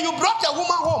 And then you brought a woman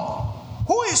home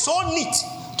who is so neat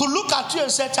to look at you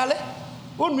and say, Chale,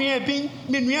 is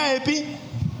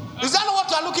that not what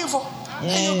you are looking for?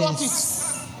 Yes. And you got it.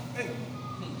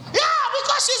 Yeah,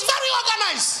 because she's very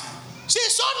organized.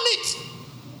 She's so neat.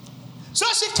 So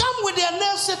she come with their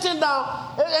nails sitting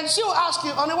down and she will ask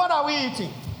you, honey, what are we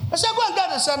eating? I said, go and get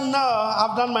it. I said, no,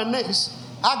 I've done my nails.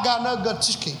 I got no good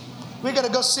chicken. We're going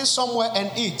to go sit somewhere and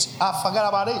eat. I forgot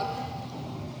about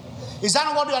it. Is that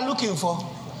not what you are looking for?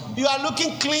 You are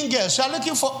looking clean girls. You are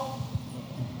looking for...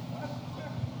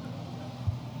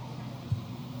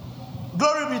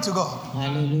 Glory be to God.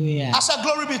 Hallelujah. I said,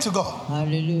 glory be to God.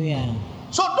 Hallelujah.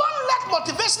 So don't let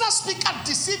motivational speaker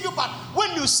deceive you, but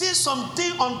when you see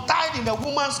something untied in a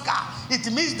woman's car, it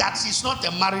means that she's not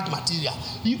a married material.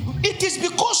 It is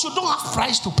because you don't have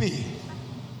price to pay.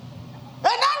 And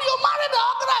then you marry the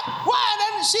other guy. Why? And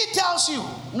then she tells you,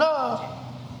 no,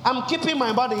 I'm keeping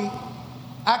my body.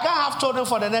 I can't have children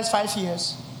for the next 5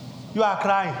 years. You are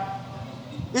crying.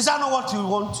 Is that not what you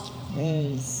want?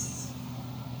 Yes.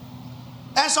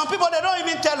 And some people, they don't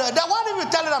even tell her. They won't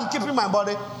even tell her I'm keeping my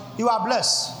body. You are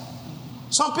blessed.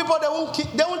 Some people, they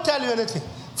won't tell you anything.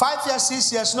 5 years,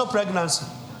 6 years, no pregnancy.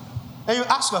 And you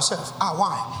ask yourself,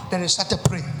 why? Then you started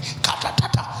praying.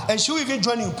 Ka-ta-ta-ta. And she will even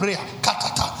join you in prayer.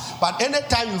 Ka-ta-ta. But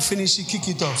anytime you finish, she kick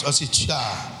it off. Or say,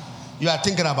 you are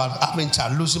thinking about having a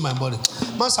child, losing my body.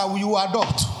 Mensah, will you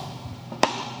adopt?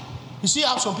 You see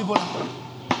how some people are?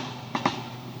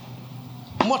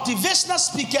 Motivational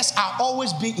speakers are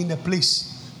always being in a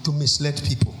place to mislead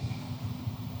people.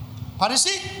 But you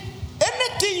see,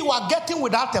 anything you are getting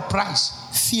without a price,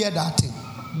 fear that thing.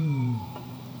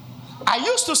 I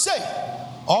used to say,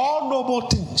 all noble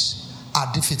things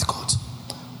are difficult.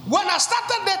 When I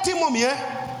started dating mommy,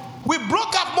 we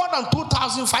broke up more than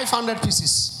 2,500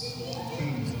 pieces.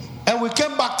 And we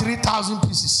came back 3,000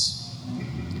 pieces.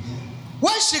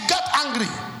 When she got angry,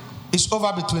 it's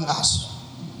over between us.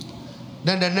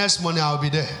 Then the next morning I'll be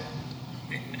there.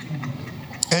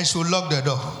 And she'll lock the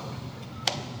door.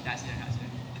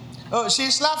 Oh,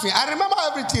 she's laughing. I remember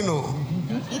everything. Oh.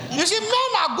 You see, men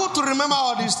are good to remember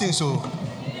all these things. Oh.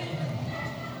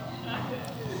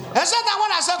 And so that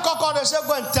when I said Coco, they said,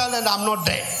 go and tell them I'm not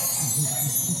there.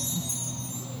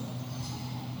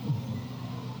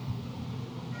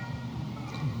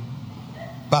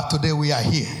 But today we are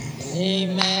here.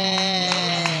 Amen.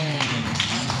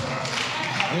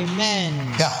 Amen.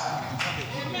 Yeah.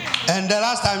 And the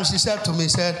last time she said to me,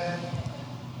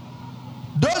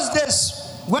 those days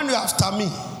when you're after me,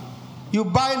 you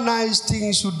buy nice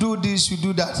things, you do this, you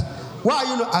do that. Why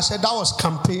you know? I said that was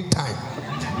campaign time.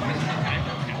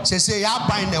 She said, "Yeah,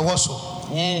 buying a wasso."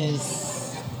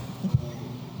 Yes.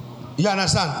 You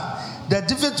understand? The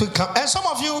difference will come. And some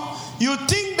of you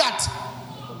think that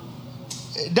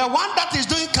the one that is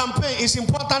doing campaign is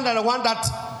important than the one that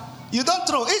you don't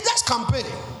throw. It's just campaign.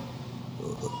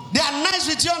 They are nice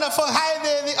with you on the phone. Hi,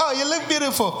 baby. Oh, you look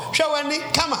beautiful. Show Wendy.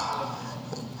 Come on.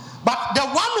 But the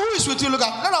one who is with you, look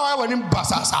at. Don't know why when him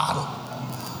passes.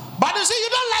 But you see, you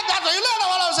don't like that. You look at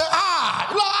what I say.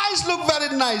 Your eyes look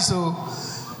very nice. So,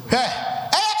 hey,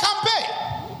 campaign.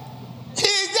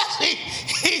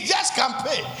 He just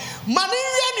campaign. Money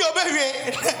in your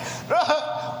baby.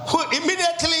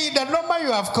 Immediately, the number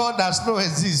you have called does not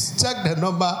exist. Check the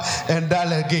number and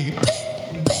dial again.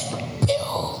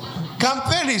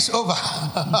 Campaign is over.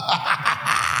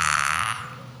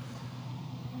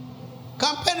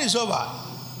 Campaign is over.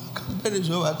 Campaign is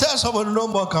over. Tell someone no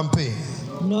more campaign.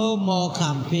 No more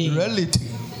campaign. Reality.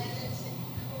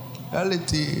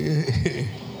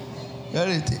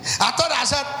 I thought I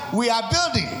said we are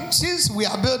building. Since we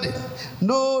are building,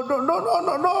 no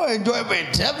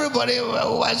enjoyment. Everybody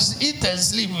was eat and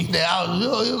sleep in the house.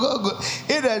 You go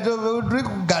eat and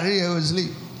drink Gary and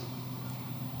sleep.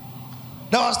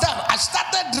 There was time I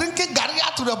started drinking Gary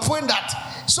to the point that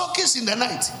soakers in the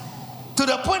night. To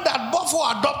the point that Buffalo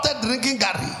adopted drinking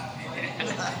Gary.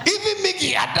 Even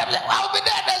Mickey adopted. I'll be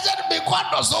there. They said me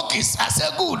quando soakers. I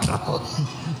said good.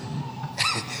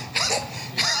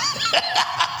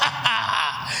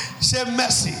 Say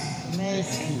mercy.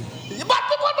 Mercy. But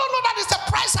people don't know that it's the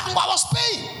price I was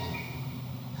paying.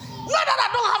 Not that I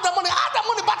don't have the money. I have the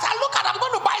money, but I look at I'm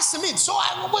going to buy cement. So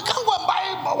we can't go and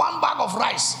buy one bag of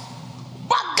rice.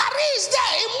 But Gary is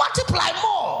there. It multiply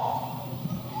more.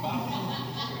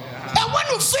 And when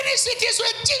you finish it, it's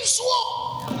a jinsuo.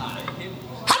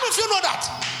 How many of you know that?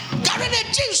 Gary is a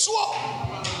jinsuo.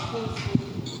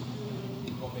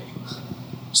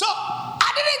 So I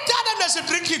didn't tell them they should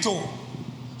drink it all.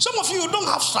 Some of you don't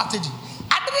have strategy.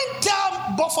 I didn't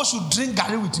tell Buffalo should drink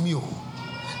Gary with me.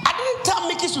 I didn't tell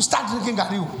Mickey to start drinking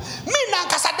Gary. Me now,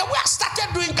 because the way I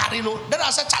started doing Gary, then I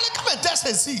said, Charlie, come and test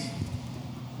and see.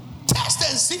 Test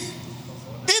and see.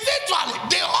 Eventually,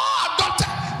 they all adopted.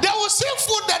 They will see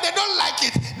food that they don't like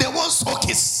it. They want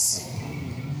soakers.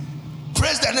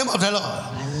 Praise the name of the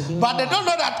Lord. But they don't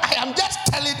know that I am just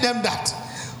telling them that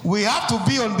we have to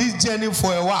be on this journey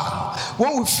for a while.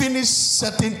 When we finish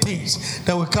certain things,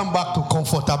 then we come back to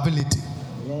comfortability.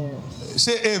 Yes.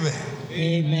 Say amen.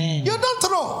 Amen. You don't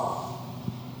know.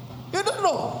 You don't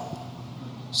know.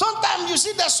 Sometimes you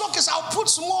see the sockets, I'll put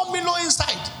small Milo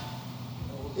inside.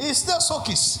 It's still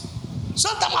sockets.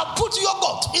 Sometimes I'll put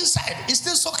yogurt inside. It's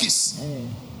still sockets.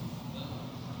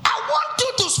 I want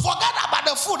you to forget about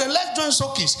the food and let's join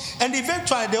sockets. And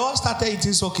eventually they all started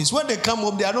eating sockets. When they come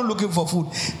home, they are not looking for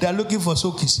food. They are looking for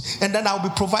sockets. And then I'll be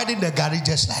providing the Gary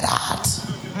just like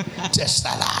that. Just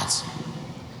like that.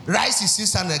 Rice is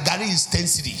 600, Gary is 10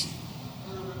 cedi.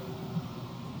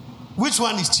 Which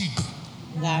one is cheap?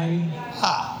 Gary.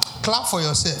 Clap for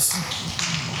yourself.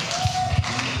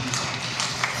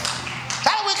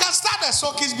 Then we can start the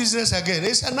sockets business again.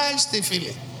 It's a nice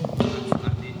feeling.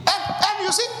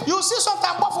 You see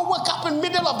sometimes Buffalo wake up in the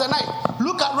middle of the night,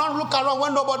 look around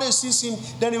when nobody sees him,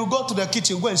 then he will go to the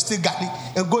kitchen, go and steal Gary,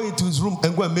 and go into his room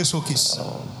and go and make soakers.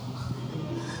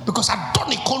 Because I don't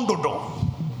need condo door.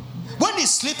 When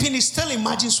he's sleeping, he still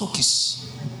imagines soakers.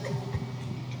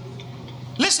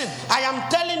 Listen, I am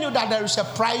telling you that there is a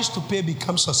price to pay to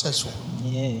become successful.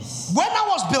 Yes. When I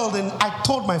was building, I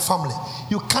told my family,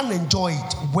 you can't enjoy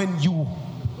it when you.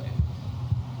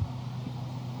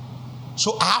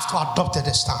 So I have to adopt it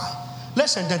this time.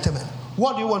 Ladies and gentlemen,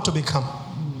 what do you want to become?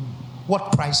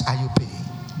 What price are you paying?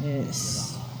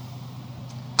 Yes.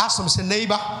 Ask them, say,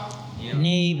 neighbor.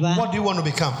 Neighbor. What do you want to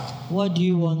become? What do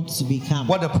you want to become?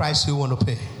 What the price you want to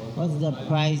pay? What's the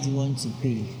price you want to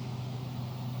pay?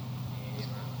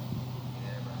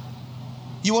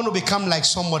 You want to become like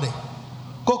somebody.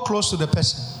 Go close to the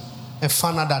person and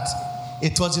find out that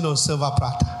it wasn't on silver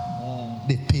platter.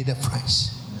 They pay the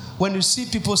price. When you see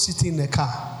people sitting in the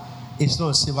car, it's not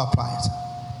a silver platter.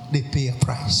 They pay a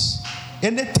price.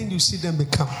 Anything you see them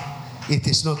become, it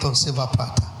is not on silver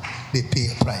platter. They pay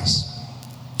a price.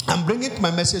 I'm bringing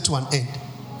my message to an end.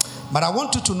 But I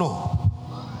want you to know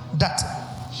that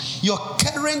your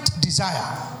current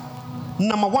desire,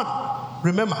 number one,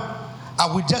 remember, I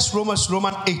will just Romans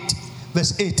 8,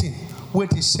 verse 18, where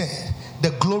it said, the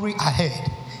glory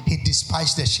ahead, he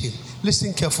despised the shame.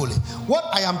 Listen carefully. What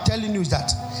I am telling you is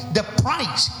that the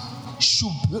price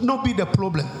should not be the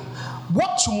problem.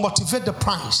 What should motivate the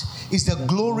price is the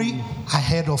glory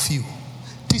ahead of you.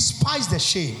 Despise the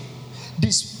shame.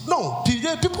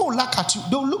 People will look at you.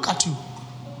 They will look at you.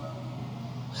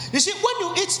 You see, when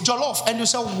you eat jollof and you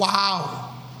say,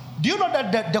 wow, do you know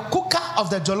that the cooker of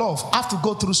the jollof have to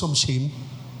go through some shame?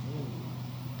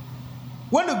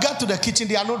 When you get to the kitchen,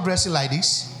 they are not dressing like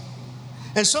this.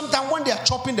 And sometimes when they are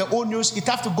chopping the onions, it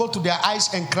have to go to their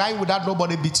eyes and cry without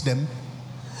nobody beats them.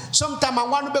 Sometimes I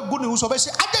want to be good news, so they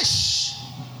say, Adesh.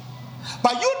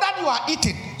 But you that you are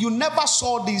eating, you never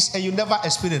saw this and you never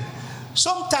experienced.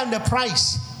 Sometimes the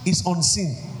price is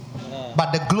unseen,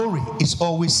 but the glory is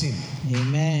always seen.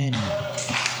 Amen.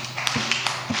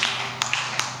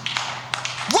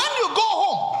 When you go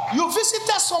home, you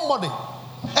visited somebody,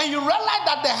 and you realize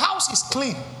that the house is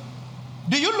clean.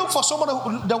 Do you look for somebody,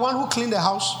 the one who cleaned the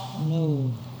house?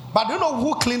 No. But do you know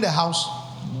who cleaned the house?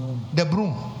 No. The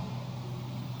broom.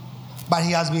 But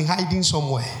he has been hiding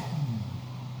somewhere.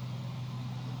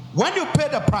 When you pay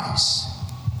the price,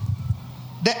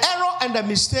 the error and the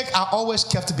mistake are always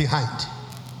kept behind.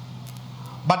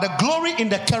 But the glory in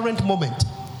the current moment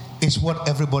is what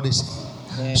everybody sees.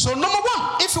 Yeah. So number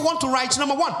one, if you want to write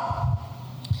number one,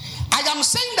 I am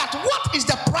saying that what is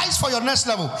the price for your next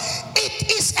level?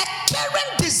 It is a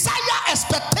current desire,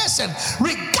 expectation,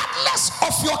 regardless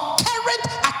of your current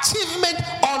achievement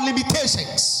or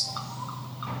limitations.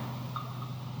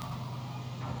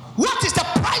 What is the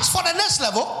price for the next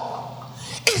level?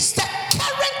 It's the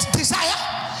current desire,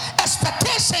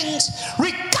 expectations,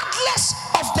 regardless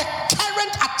of the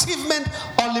current achievement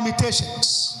or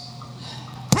limitations.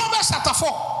 Proverbs chapter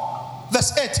 4,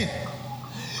 verse 18.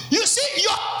 You see,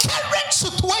 your current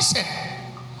situation,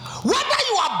 whether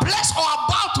you are blessed or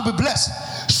about to be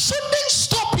blessed, shouldn't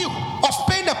stop you of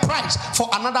paying the price for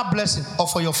another blessing or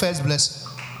for your first blessing.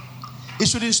 It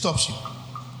shouldn't stop you.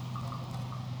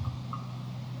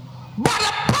 But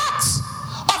the path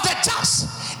of the just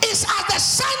is as the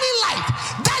shining light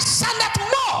that shineth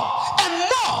more and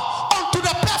more unto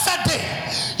the perfect day.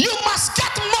 You must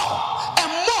get more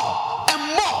and more and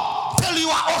more till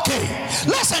you are okay.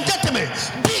 Listen, gentlemen,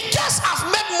 biggest have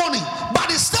made money,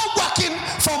 but is still working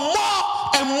for more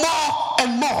and more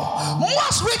and more.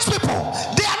 Most rich people,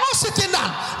 they are not sitting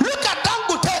down. Look at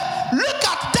Dangote, look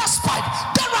at Despite.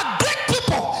 There are great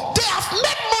people, they have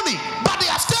made money, but they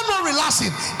are still not relaxing.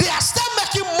 They are still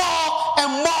making more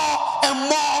and more and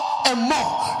more and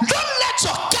more. Don't let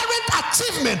your current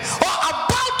achievement or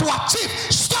about to achieve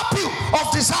stop you of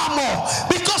desire more.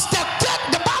 Because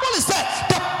the Bible is there,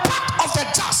 the path of the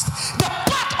just, the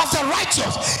path of the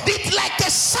righteous, it's like a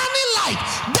sunny light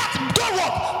that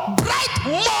goeth bright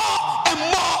more and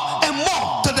more and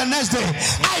more to the next day.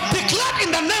 I declare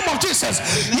in the name of Jesus,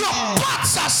 your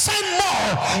paths are shine more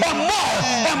and more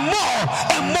and more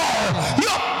and more.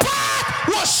 Your path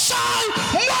will shine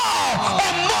more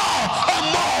and more and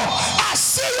more. I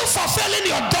see you fulfilling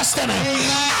your destiny.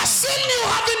 I see you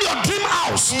having your dream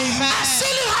house. I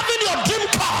see you having your dream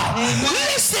car.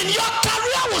 Listen, your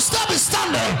career will still be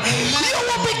standing. You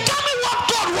will becoming what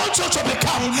God wants you to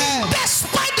become.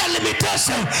 Despite the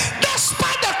limitation,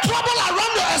 despite the trouble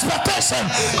around your expectation,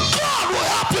 God will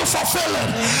help you fulfill it.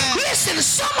 Listen,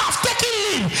 some have taken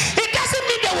leave. It doesn't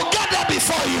mean they will get there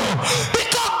before you.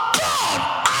 Because God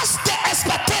has the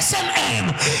expectation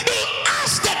end. He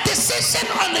has the decision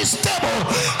on his table.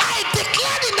 I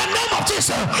declare in the name of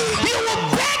Jesus, you will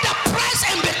pay the price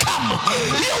and become.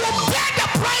 You will pay the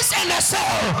price and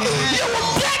excel. You will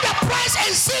pay the price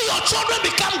and see your children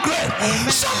become great.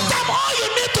 Sometimes all you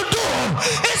need to do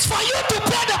is for you to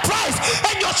pay the price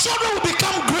and your children will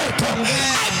become great.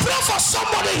 I pray for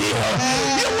somebody here.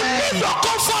 You will leave your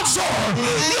comfort zone.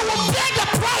 You will pay the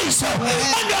price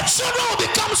and your children will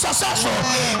become successful.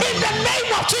 In the name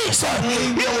of Jesus,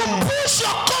 you will push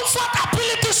your comfort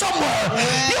ability somewhere.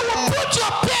 You will put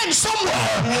your pain somewhere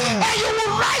and you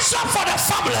will rise up for the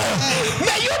family.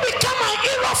 May you become an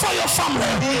hero for your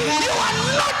family. You are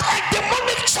not a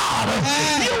demonic child.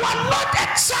 You are not a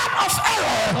child of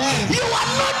error. You are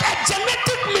not a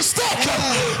genetic mistake.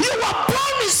 You were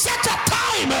born in such a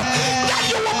time that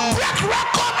you will break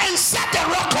record and set a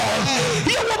record.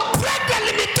 You will break the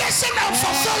limitation and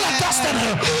fulfill a destiny.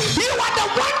 You are the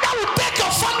one that will take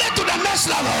your family to the next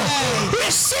level.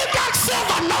 Receive that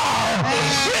favor now.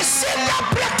 Receive that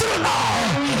breakthrough now.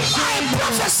 I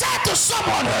prophesy to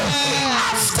someone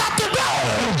after today,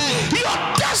 your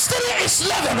destiny is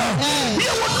living.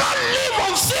 You will not live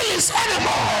on feelings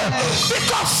anymore,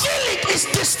 because feeling is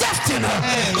deceptive.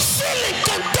 Feeling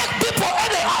can take people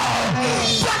anyhow.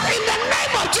 But in the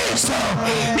name of Jesus,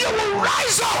 you will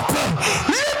rise up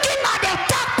looking at the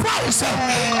top price,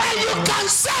 and you can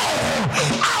say,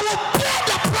 I will pay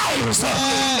the price.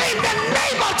 In the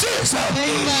name of Jesus,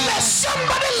 there's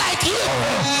somebody like you.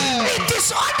 It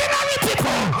is ordinary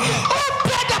people who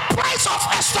pay the price of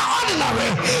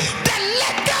extraordinary. Then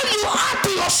let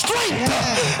strength.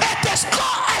 It is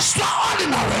called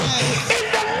extraordinary. In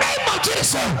the name of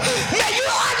Jesus, may you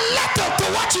add little to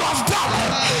what you have done,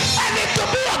 and it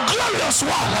will be a glorious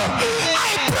one. I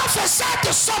prophesy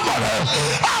to somebody,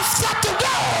 after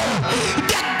today,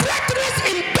 the greatness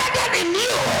embedded in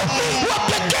you will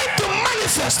begin to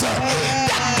manifest.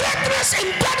 The greatness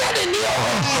embedded in you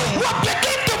will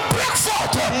begin to break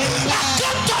forth. I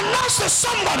came to announce to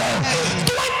somebody,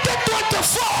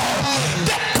 2024,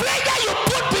 the prayer you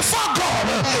put before God,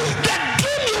 the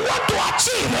dream you want to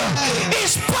achieve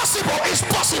is possible, is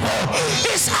possible,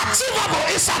 is achievable,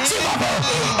 is achievable.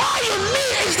 All you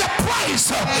need is the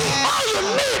price. All you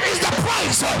need is the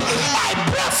price. I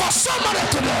pray for somebody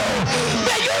today.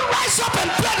 May you rise up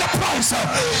and pay the price.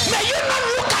 May you not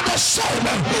look at the shame.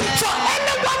 For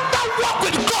anyone that walk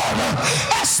with God,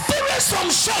 experience from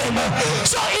shame.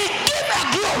 So he give a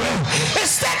glory.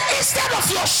 Instead of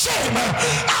your shame,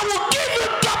 I will give you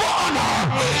double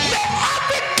honor. May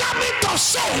every garment of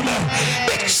shame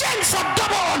be changed for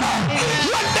double honor.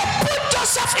 When they put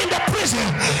Joseph in the prison,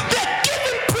 they gave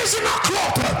him prisoner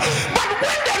cloth. But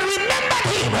when they remembered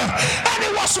him and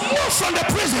he was moved from the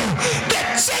prison, they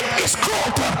changed his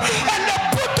cloth and they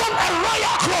put on a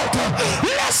royal cloth.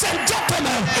 Ladies and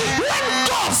gentlemen, when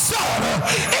God said,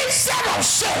 instead of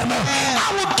shame, I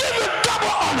will give you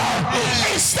double honor.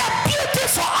 Instead beauty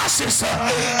for ashes.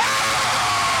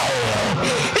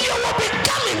 You will be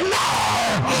coming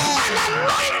now an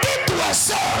anointing to a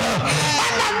soul,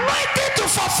 an anointing to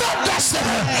fulfill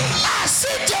destiny. I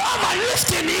see Jehovah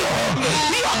lifting you.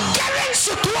 Your current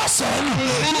situation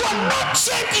will not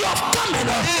change your coming.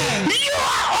 You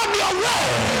are on your way.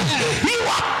 You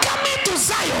are coming to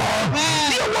Zion.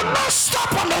 You will not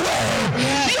stop on the way.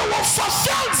 You will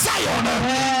fulfill Zion.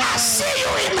 I see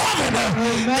you in heaven.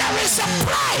 There is a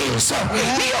prize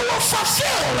you will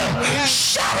fulfill.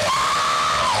 Shout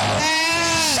out!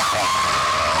 Shout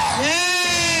out!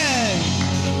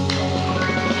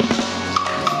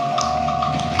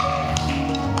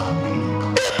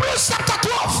 Hebrews chapter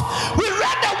 12. We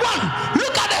read the 1.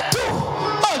 Look at the 2.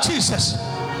 Oh Jesus.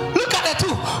 Look at the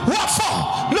 2. What for?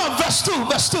 No, verse 2.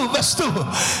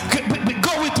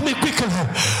 Go with me quickly.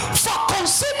 For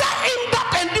consider him that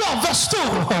endure. Verse 2.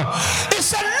 It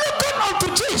said, looking unto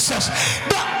Jesus,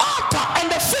 the author and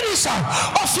the finisher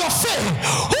of your faith,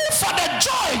 who for the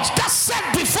joy that set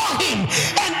before him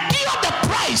endure the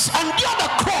price, endure the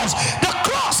cross. The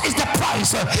cross is the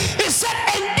price. It said,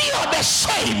 endure the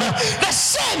shame. The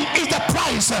shame is the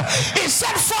price. It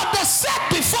said, for the set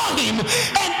before him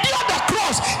endure the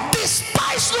cross.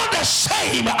 Despise not the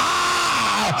shame.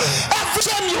 Every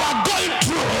shame you are going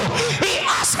through, he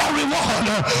asks a reward.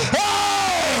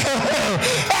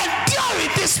 Endure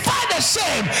it despite the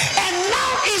shame. And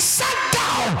now he sat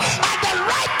down at the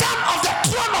right hand of the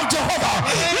throne of Jehovah.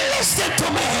 Listen to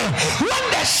me. When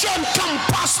the shame can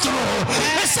pass through,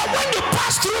 he said, when you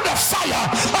pass through the fire,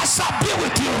 I shall be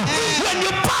with you. When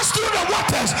you pass through the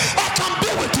waters, I can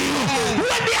be with you.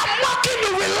 When they are mocking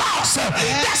you, relax.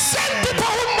 The same people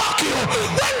who mock you,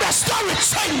 when the story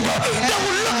changes, they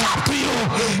will look up to you.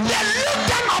 They look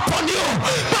down upon you.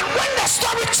 But when the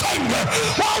story changes,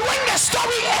 or when the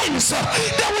story ends,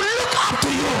 they will look up to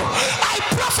you. I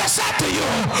prophesy to you.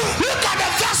 Look at the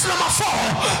verse number 4.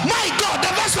 My God,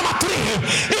 the verse number 3.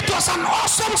 It was an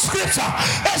awesome scripture.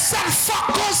 It said, for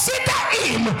consider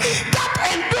him that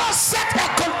endures set a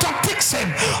contradiction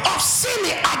of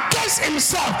sinning against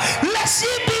himself, lest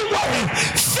he be worried,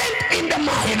 faint in the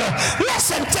mind.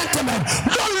 Ladies and gentlemen,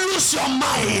 don't lose your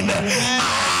mind.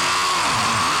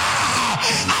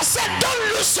 I said, don't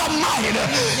lose your mind.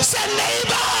 Say,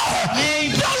 neighbor,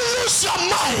 don't lose your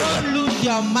mind. Don't lose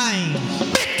your mind.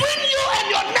 Between you and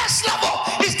your next level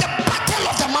is the battle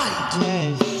of the mind.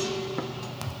 Yes.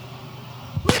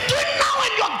 Between now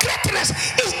and your greatness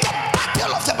is the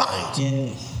battle of the mind.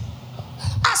 Yes.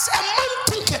 As a man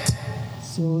thinketh,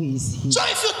 so is he. so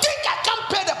if you think I can't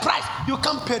pay the price, you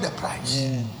can't pay the price.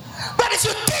 Yeah. But if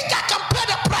you think I can pay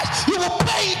the price, you will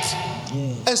pay it.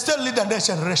 Yes. And still lead the next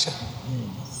generation.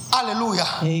 Yes. Hallelujah.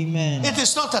 Amen. It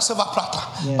is not a silver platter,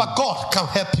 Yeah. but God can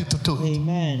help you to do it.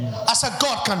 Amen. I said,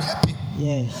 God can help you.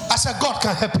 Yes. I said, God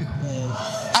can help you.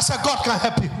 Yes. I said, God can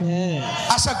help you.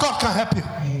 Yes. I said, God can help you.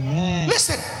 Amen.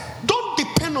 Listen, don't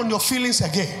depend on your feelings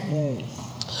again. Yes.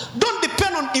 Don't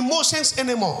depend on emotions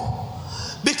anymore.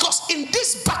 Because in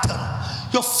this battle,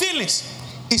 your feelings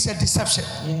is a deception.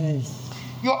 Yes.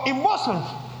 Your emotions,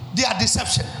 they are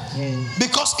deception. Yes.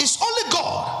 Because it's only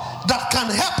God that can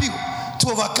help you to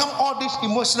overcome all this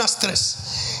emotional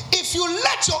stress. If you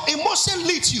let your emotion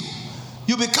lead you,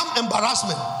 you become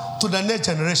embarrassment to the next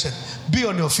generation. Be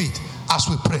on your feet. as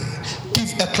we pray.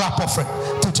 Give a clap offering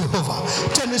to Jehovah.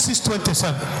 Genesis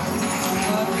 27,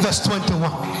 verse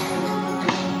 21.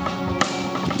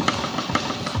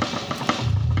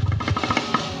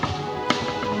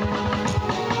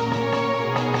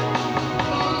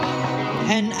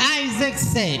 And Isaac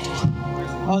said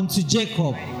unto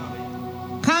Jacob,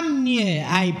 Come near,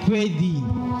 I pray thee,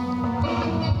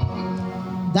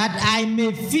 that I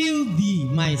may feel thee,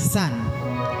 my son,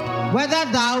 whether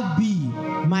thou be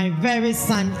my very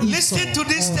son Esau. Listen to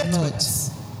this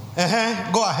statement.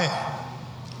 Go ahead.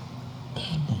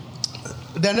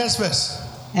 The next verse.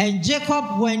 And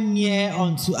Jacob went near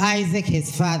unto Isaac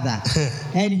his father,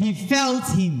 and he felt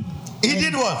him. He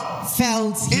did what?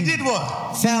 Felt him. He did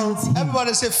what? Felt him.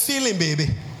 Everybody say feeling, baby.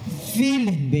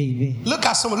 Feeling, baby. Look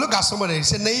at somebody.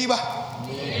 Say neighbor.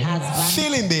 Husband.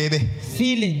 Feeling, baby.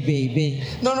 Feeling, baby.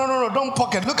 No. Don't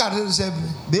pocket. Look at it and say,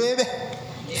 baby.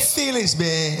 Feelings,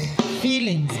 baby.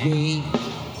 Feelings, baby.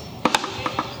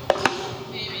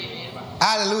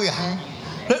 Hallelujah.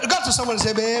 Go to somebody and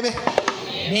say, baby.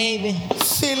 Baby.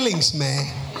 Feelings, man.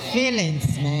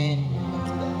 Feelings, man.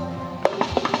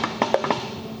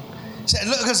 Say,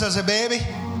 look at say, baby.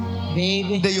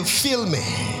 Baby. Do you feel me?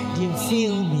 You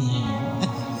feel me?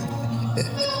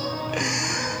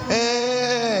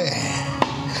 Hey.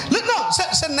 Look, no.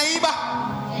 Say neighbor.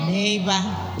 Neighbor.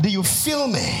 Do you feel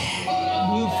me?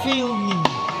 You feel me?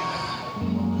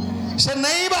 Say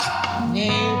neighbor.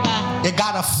 Neighbor. You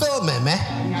gotta feel me,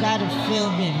 man. You gotta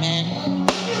feel me, man.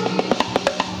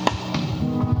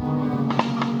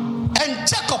 And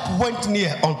Jacob went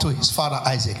near unto his father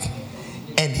Isaac,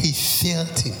 and he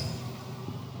felt him.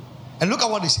 And look at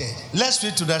what he said. Let's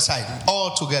read to that side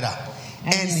all together.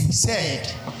 And he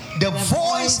said, the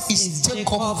voice is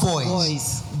Jacob's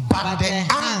voice, but the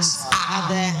hands are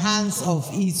the hands of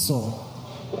Esau.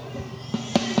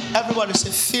 Everybody say,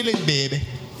 feeling, baby.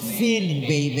 Feeling,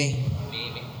 baby.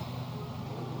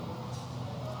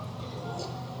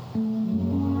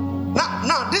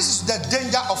 Now, this is the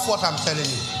danger of what I'm telling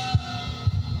you.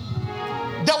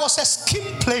 There was a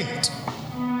scheme planned.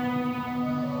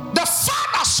 The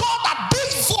father saw that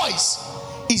this voice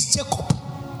is Jacob.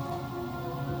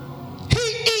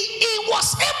 He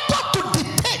was able to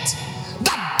detect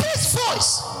that this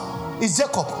voice is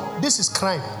Jacob. This is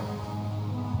crime.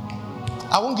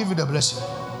 I won't give you the blessing.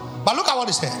 But look at what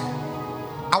he said.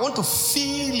 I want to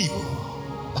feel you.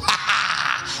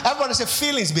 Everybody say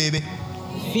feelings, baby.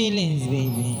 Feelings,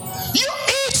 baby. He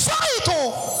saw it,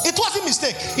 oh. It wasn't a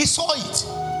mistake. He saw it.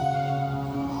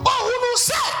 Oh, who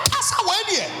said Casa went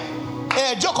here?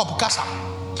 Jacob Casa.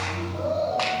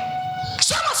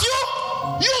 Some of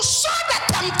you saw the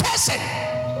temptation,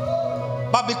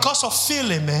 but because of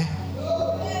feeling, man.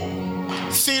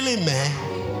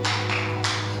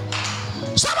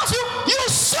 Some of you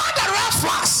saw the red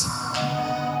flags,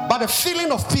 but the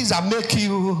feeling of peace that make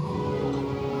you.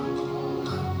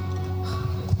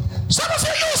 Some of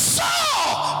you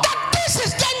saw that this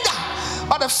is danger,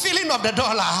 but the feeling of the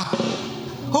dollar.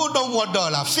 Who don't want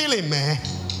dollar? Feeling, man.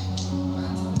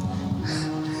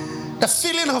 The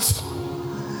feeling of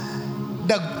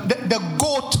the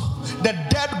goat, the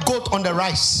dead goat on the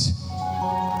rice.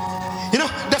 You know,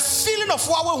 the feeling of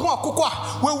what we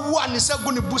want is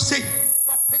going to say.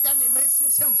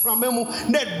 From him,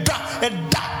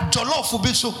 jollof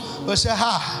be so. We say,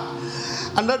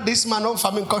 and not this man on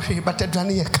farming coffee, but a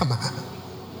Daniel come.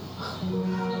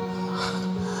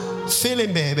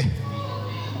 Feeling, baby.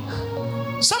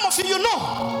 Some of you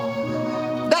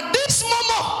know that this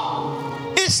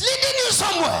momo is leading you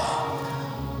somewhere.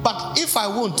 But if I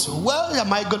won't, where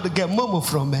am I going to get momo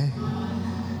from?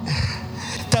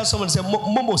 Tell someone, say,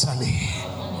 momo sani.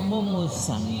 Momo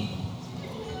sani.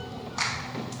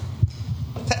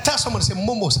 Tell someone, say,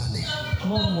 momo sani.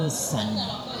 Momo sani.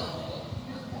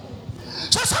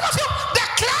 So some of you, the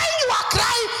crying you are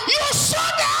crying, you saw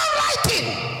the handwriting.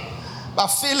 But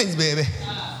feelings, baby.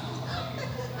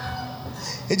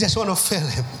 You just want to feel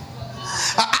him.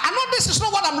 I know this is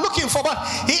not what I'm looking for, but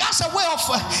he has a way of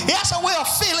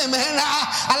feeling, man.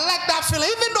 I like that feeling,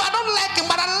 even though I don't like him,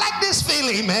 but I like this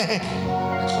feeling, man.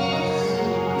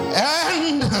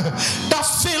 And that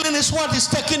feeling is what is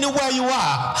taking you where you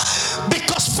are.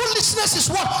 Because foolishness is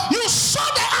what you saw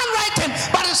the handwriting,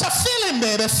 but it's a feeling,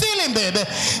 baby.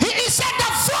 He said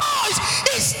the voice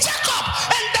is Jacob,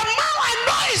 and the more I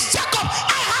know is Jacob,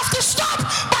 I have to stop.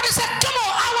 But he said, come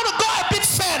on, I want to go a bit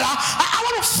further. I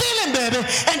want to feel him, baby.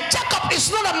 And Jacob is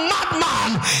not a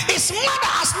madman. His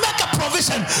mother has made a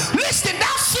provision. Listen,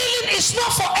 that feeling is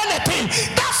not for anything.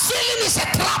 That feeling is a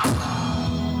trap.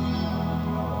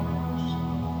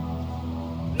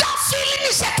 That feeling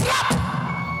is a trap.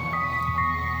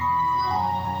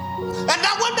 And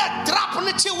then when they trap on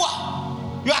it, you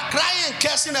are crying and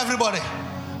cursing everybody.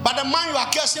 But the man you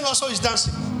are cursing also is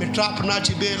dancing. Me trap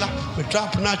nachi bela, me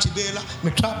trap nachi bela,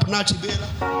 me trap nachi bela.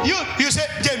 You say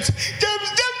James.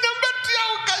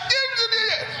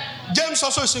 James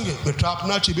also is singing. Me trap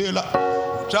nachi bela,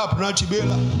 trap nachi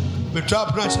bela, me trap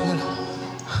nachi bela.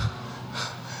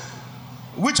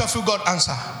 Which of you got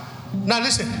answer? Now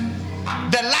listen.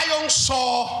 The lion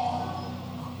saw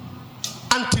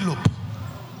antelope,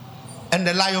 and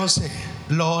the lion said,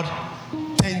 Lord,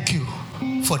 thank you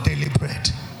for daily bread.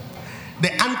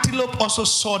 The antelope also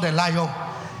saw the lion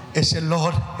and said,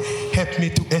 Lord, help me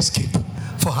to escape,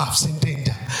 for I have seen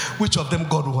danger. Which of them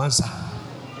God will answer?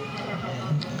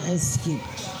 Escape.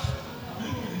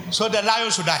 So the lion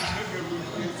should die.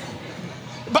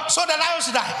 So the lion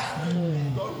should die.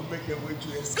 No,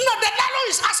 the lion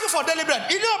is asking for daily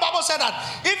bread. You know, the Bible said that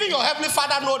even your heavenly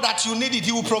Father knows that you need it,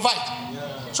 He will provide.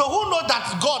 Yeah. So who knows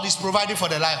that God is providing for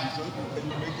the lion?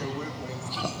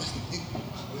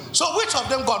 So which of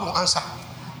them God will answer?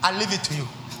 I'll leave it to you.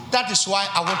 That is why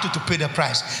I want you to pay the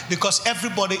price. Because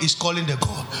everybody is calling the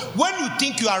God. When you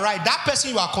think you are right, that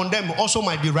person you are condemning also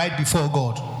might be right before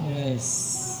God.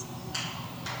 Yes.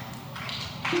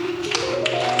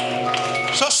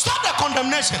 So stop the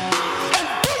condemnation and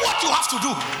do what you have to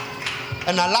do.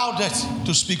 And allow death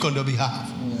to speak on your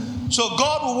behalf. So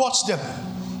God will watch them.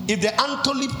 If the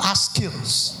antelope has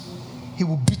skills, he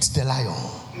will beat the lion.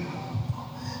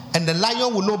 And the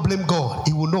lion will not blame God.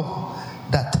 He will know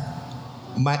that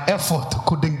my effort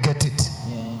couldn't get it.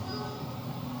 Yeah.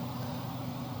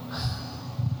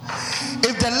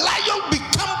 If the lion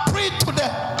become prey to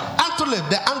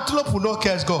the antelope will not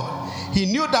curse God. He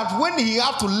knew that when he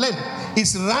had to learn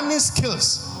his running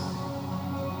skills,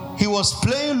 he was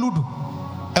playing Ludo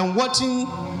and watching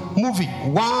movie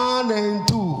 1 and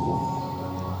 2.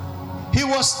 He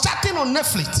was starting on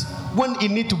Netflix when he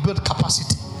need to build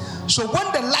capacity. So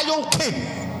when the lion came,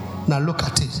 now look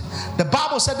at it. The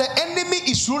Bible said the enemy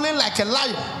is ruling like a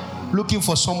lion, looking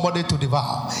for somebody to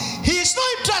devour. He is not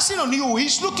interested in you.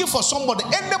 He's looking for somebody.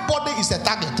 Anybody is the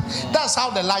target. That's how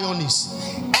the lion is.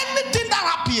 Anything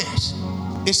that appears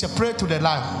is a prey to the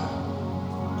lion.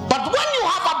 But when you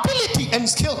have ability and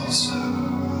skills,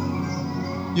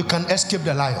 you can escape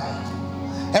the lion.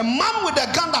 A man with a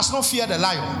gun does not fear the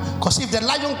lion, because if the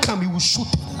lion comes, he will shoot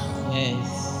it.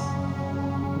 Yes.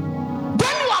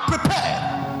 Then you are prepared.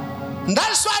 And that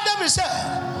is why David said,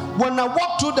 when I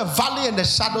walk through the valley and the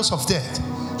shadows of death,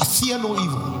 I fear no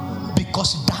evil,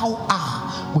 because thou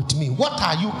art with me. What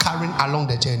are you carrying along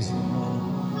the journey?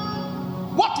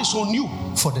 What is on you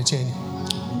for the journey?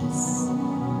 Yes.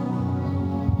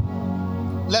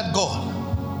 Let God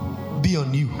be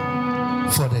on you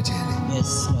for the journey.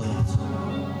 Yes, Lord.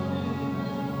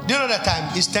 Do you know the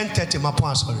time? It's 10:30. My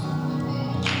point, sorry.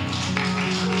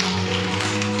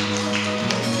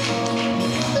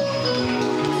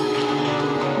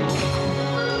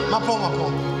 My point.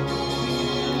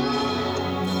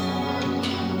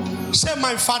 Say,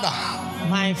 my Father.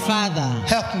 My Father.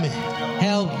 Help me.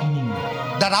 Help me.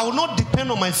 That I will not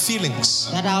depend on my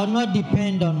feelings. That I will not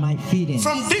depend on my feelings.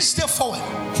 From this day forward.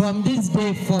 From this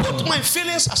day forward. Put my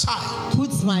feelings aside.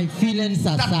 Put my feelings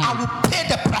aside. That I will pay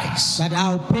the price. That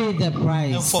I will pay the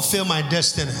price. And fulfill my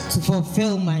destiny. To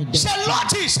fulfill my destiny. Say, Lord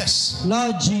Jesus.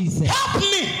 Lord Jesus. Help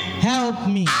me. Help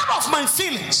me. Out of my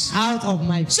feelings. Out of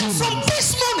my feelings. Say, from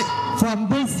this morning. From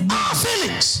this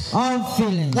morning. All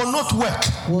feelings. Will not work.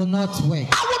 Will not work.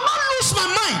 I will not lose my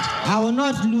mind. I will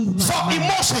not lose my mind.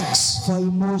 Emotions. For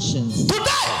emotions.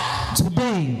 Today.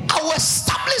 I will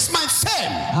establish my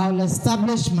firm. I will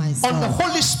establish myself. On the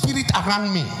Holy Spirit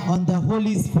around me. On the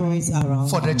Holy Spirit around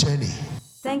for the journey.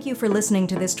 Thank you for listening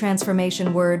to this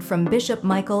transformation word from Bishop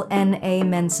Michael N.A.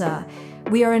 Mensah.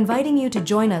 We are inviting you to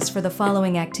join us for the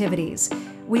following activities.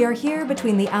 We are here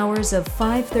between the hours of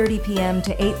 5:30 p.m.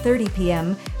 to 8:30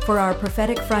 p.m. for our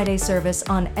Prophetic Friday service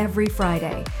on every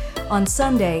Friday. On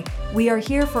Sunday, we are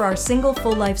here for our single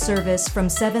full life service from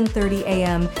 7:30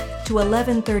 a.m. to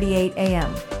 11:38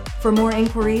 a.m. For more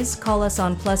inquiries, call us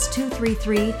on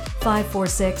 +233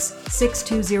 546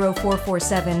 620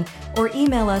 447 or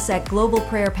email us at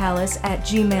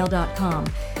globalprayerpalace@gmail.com.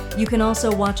 You can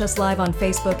also watch us live on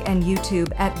Facebook and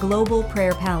YouTube at Global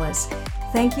Prayer Palace.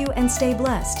 Thank you and stay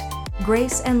blessed.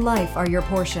 Grace and life are your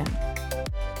portion.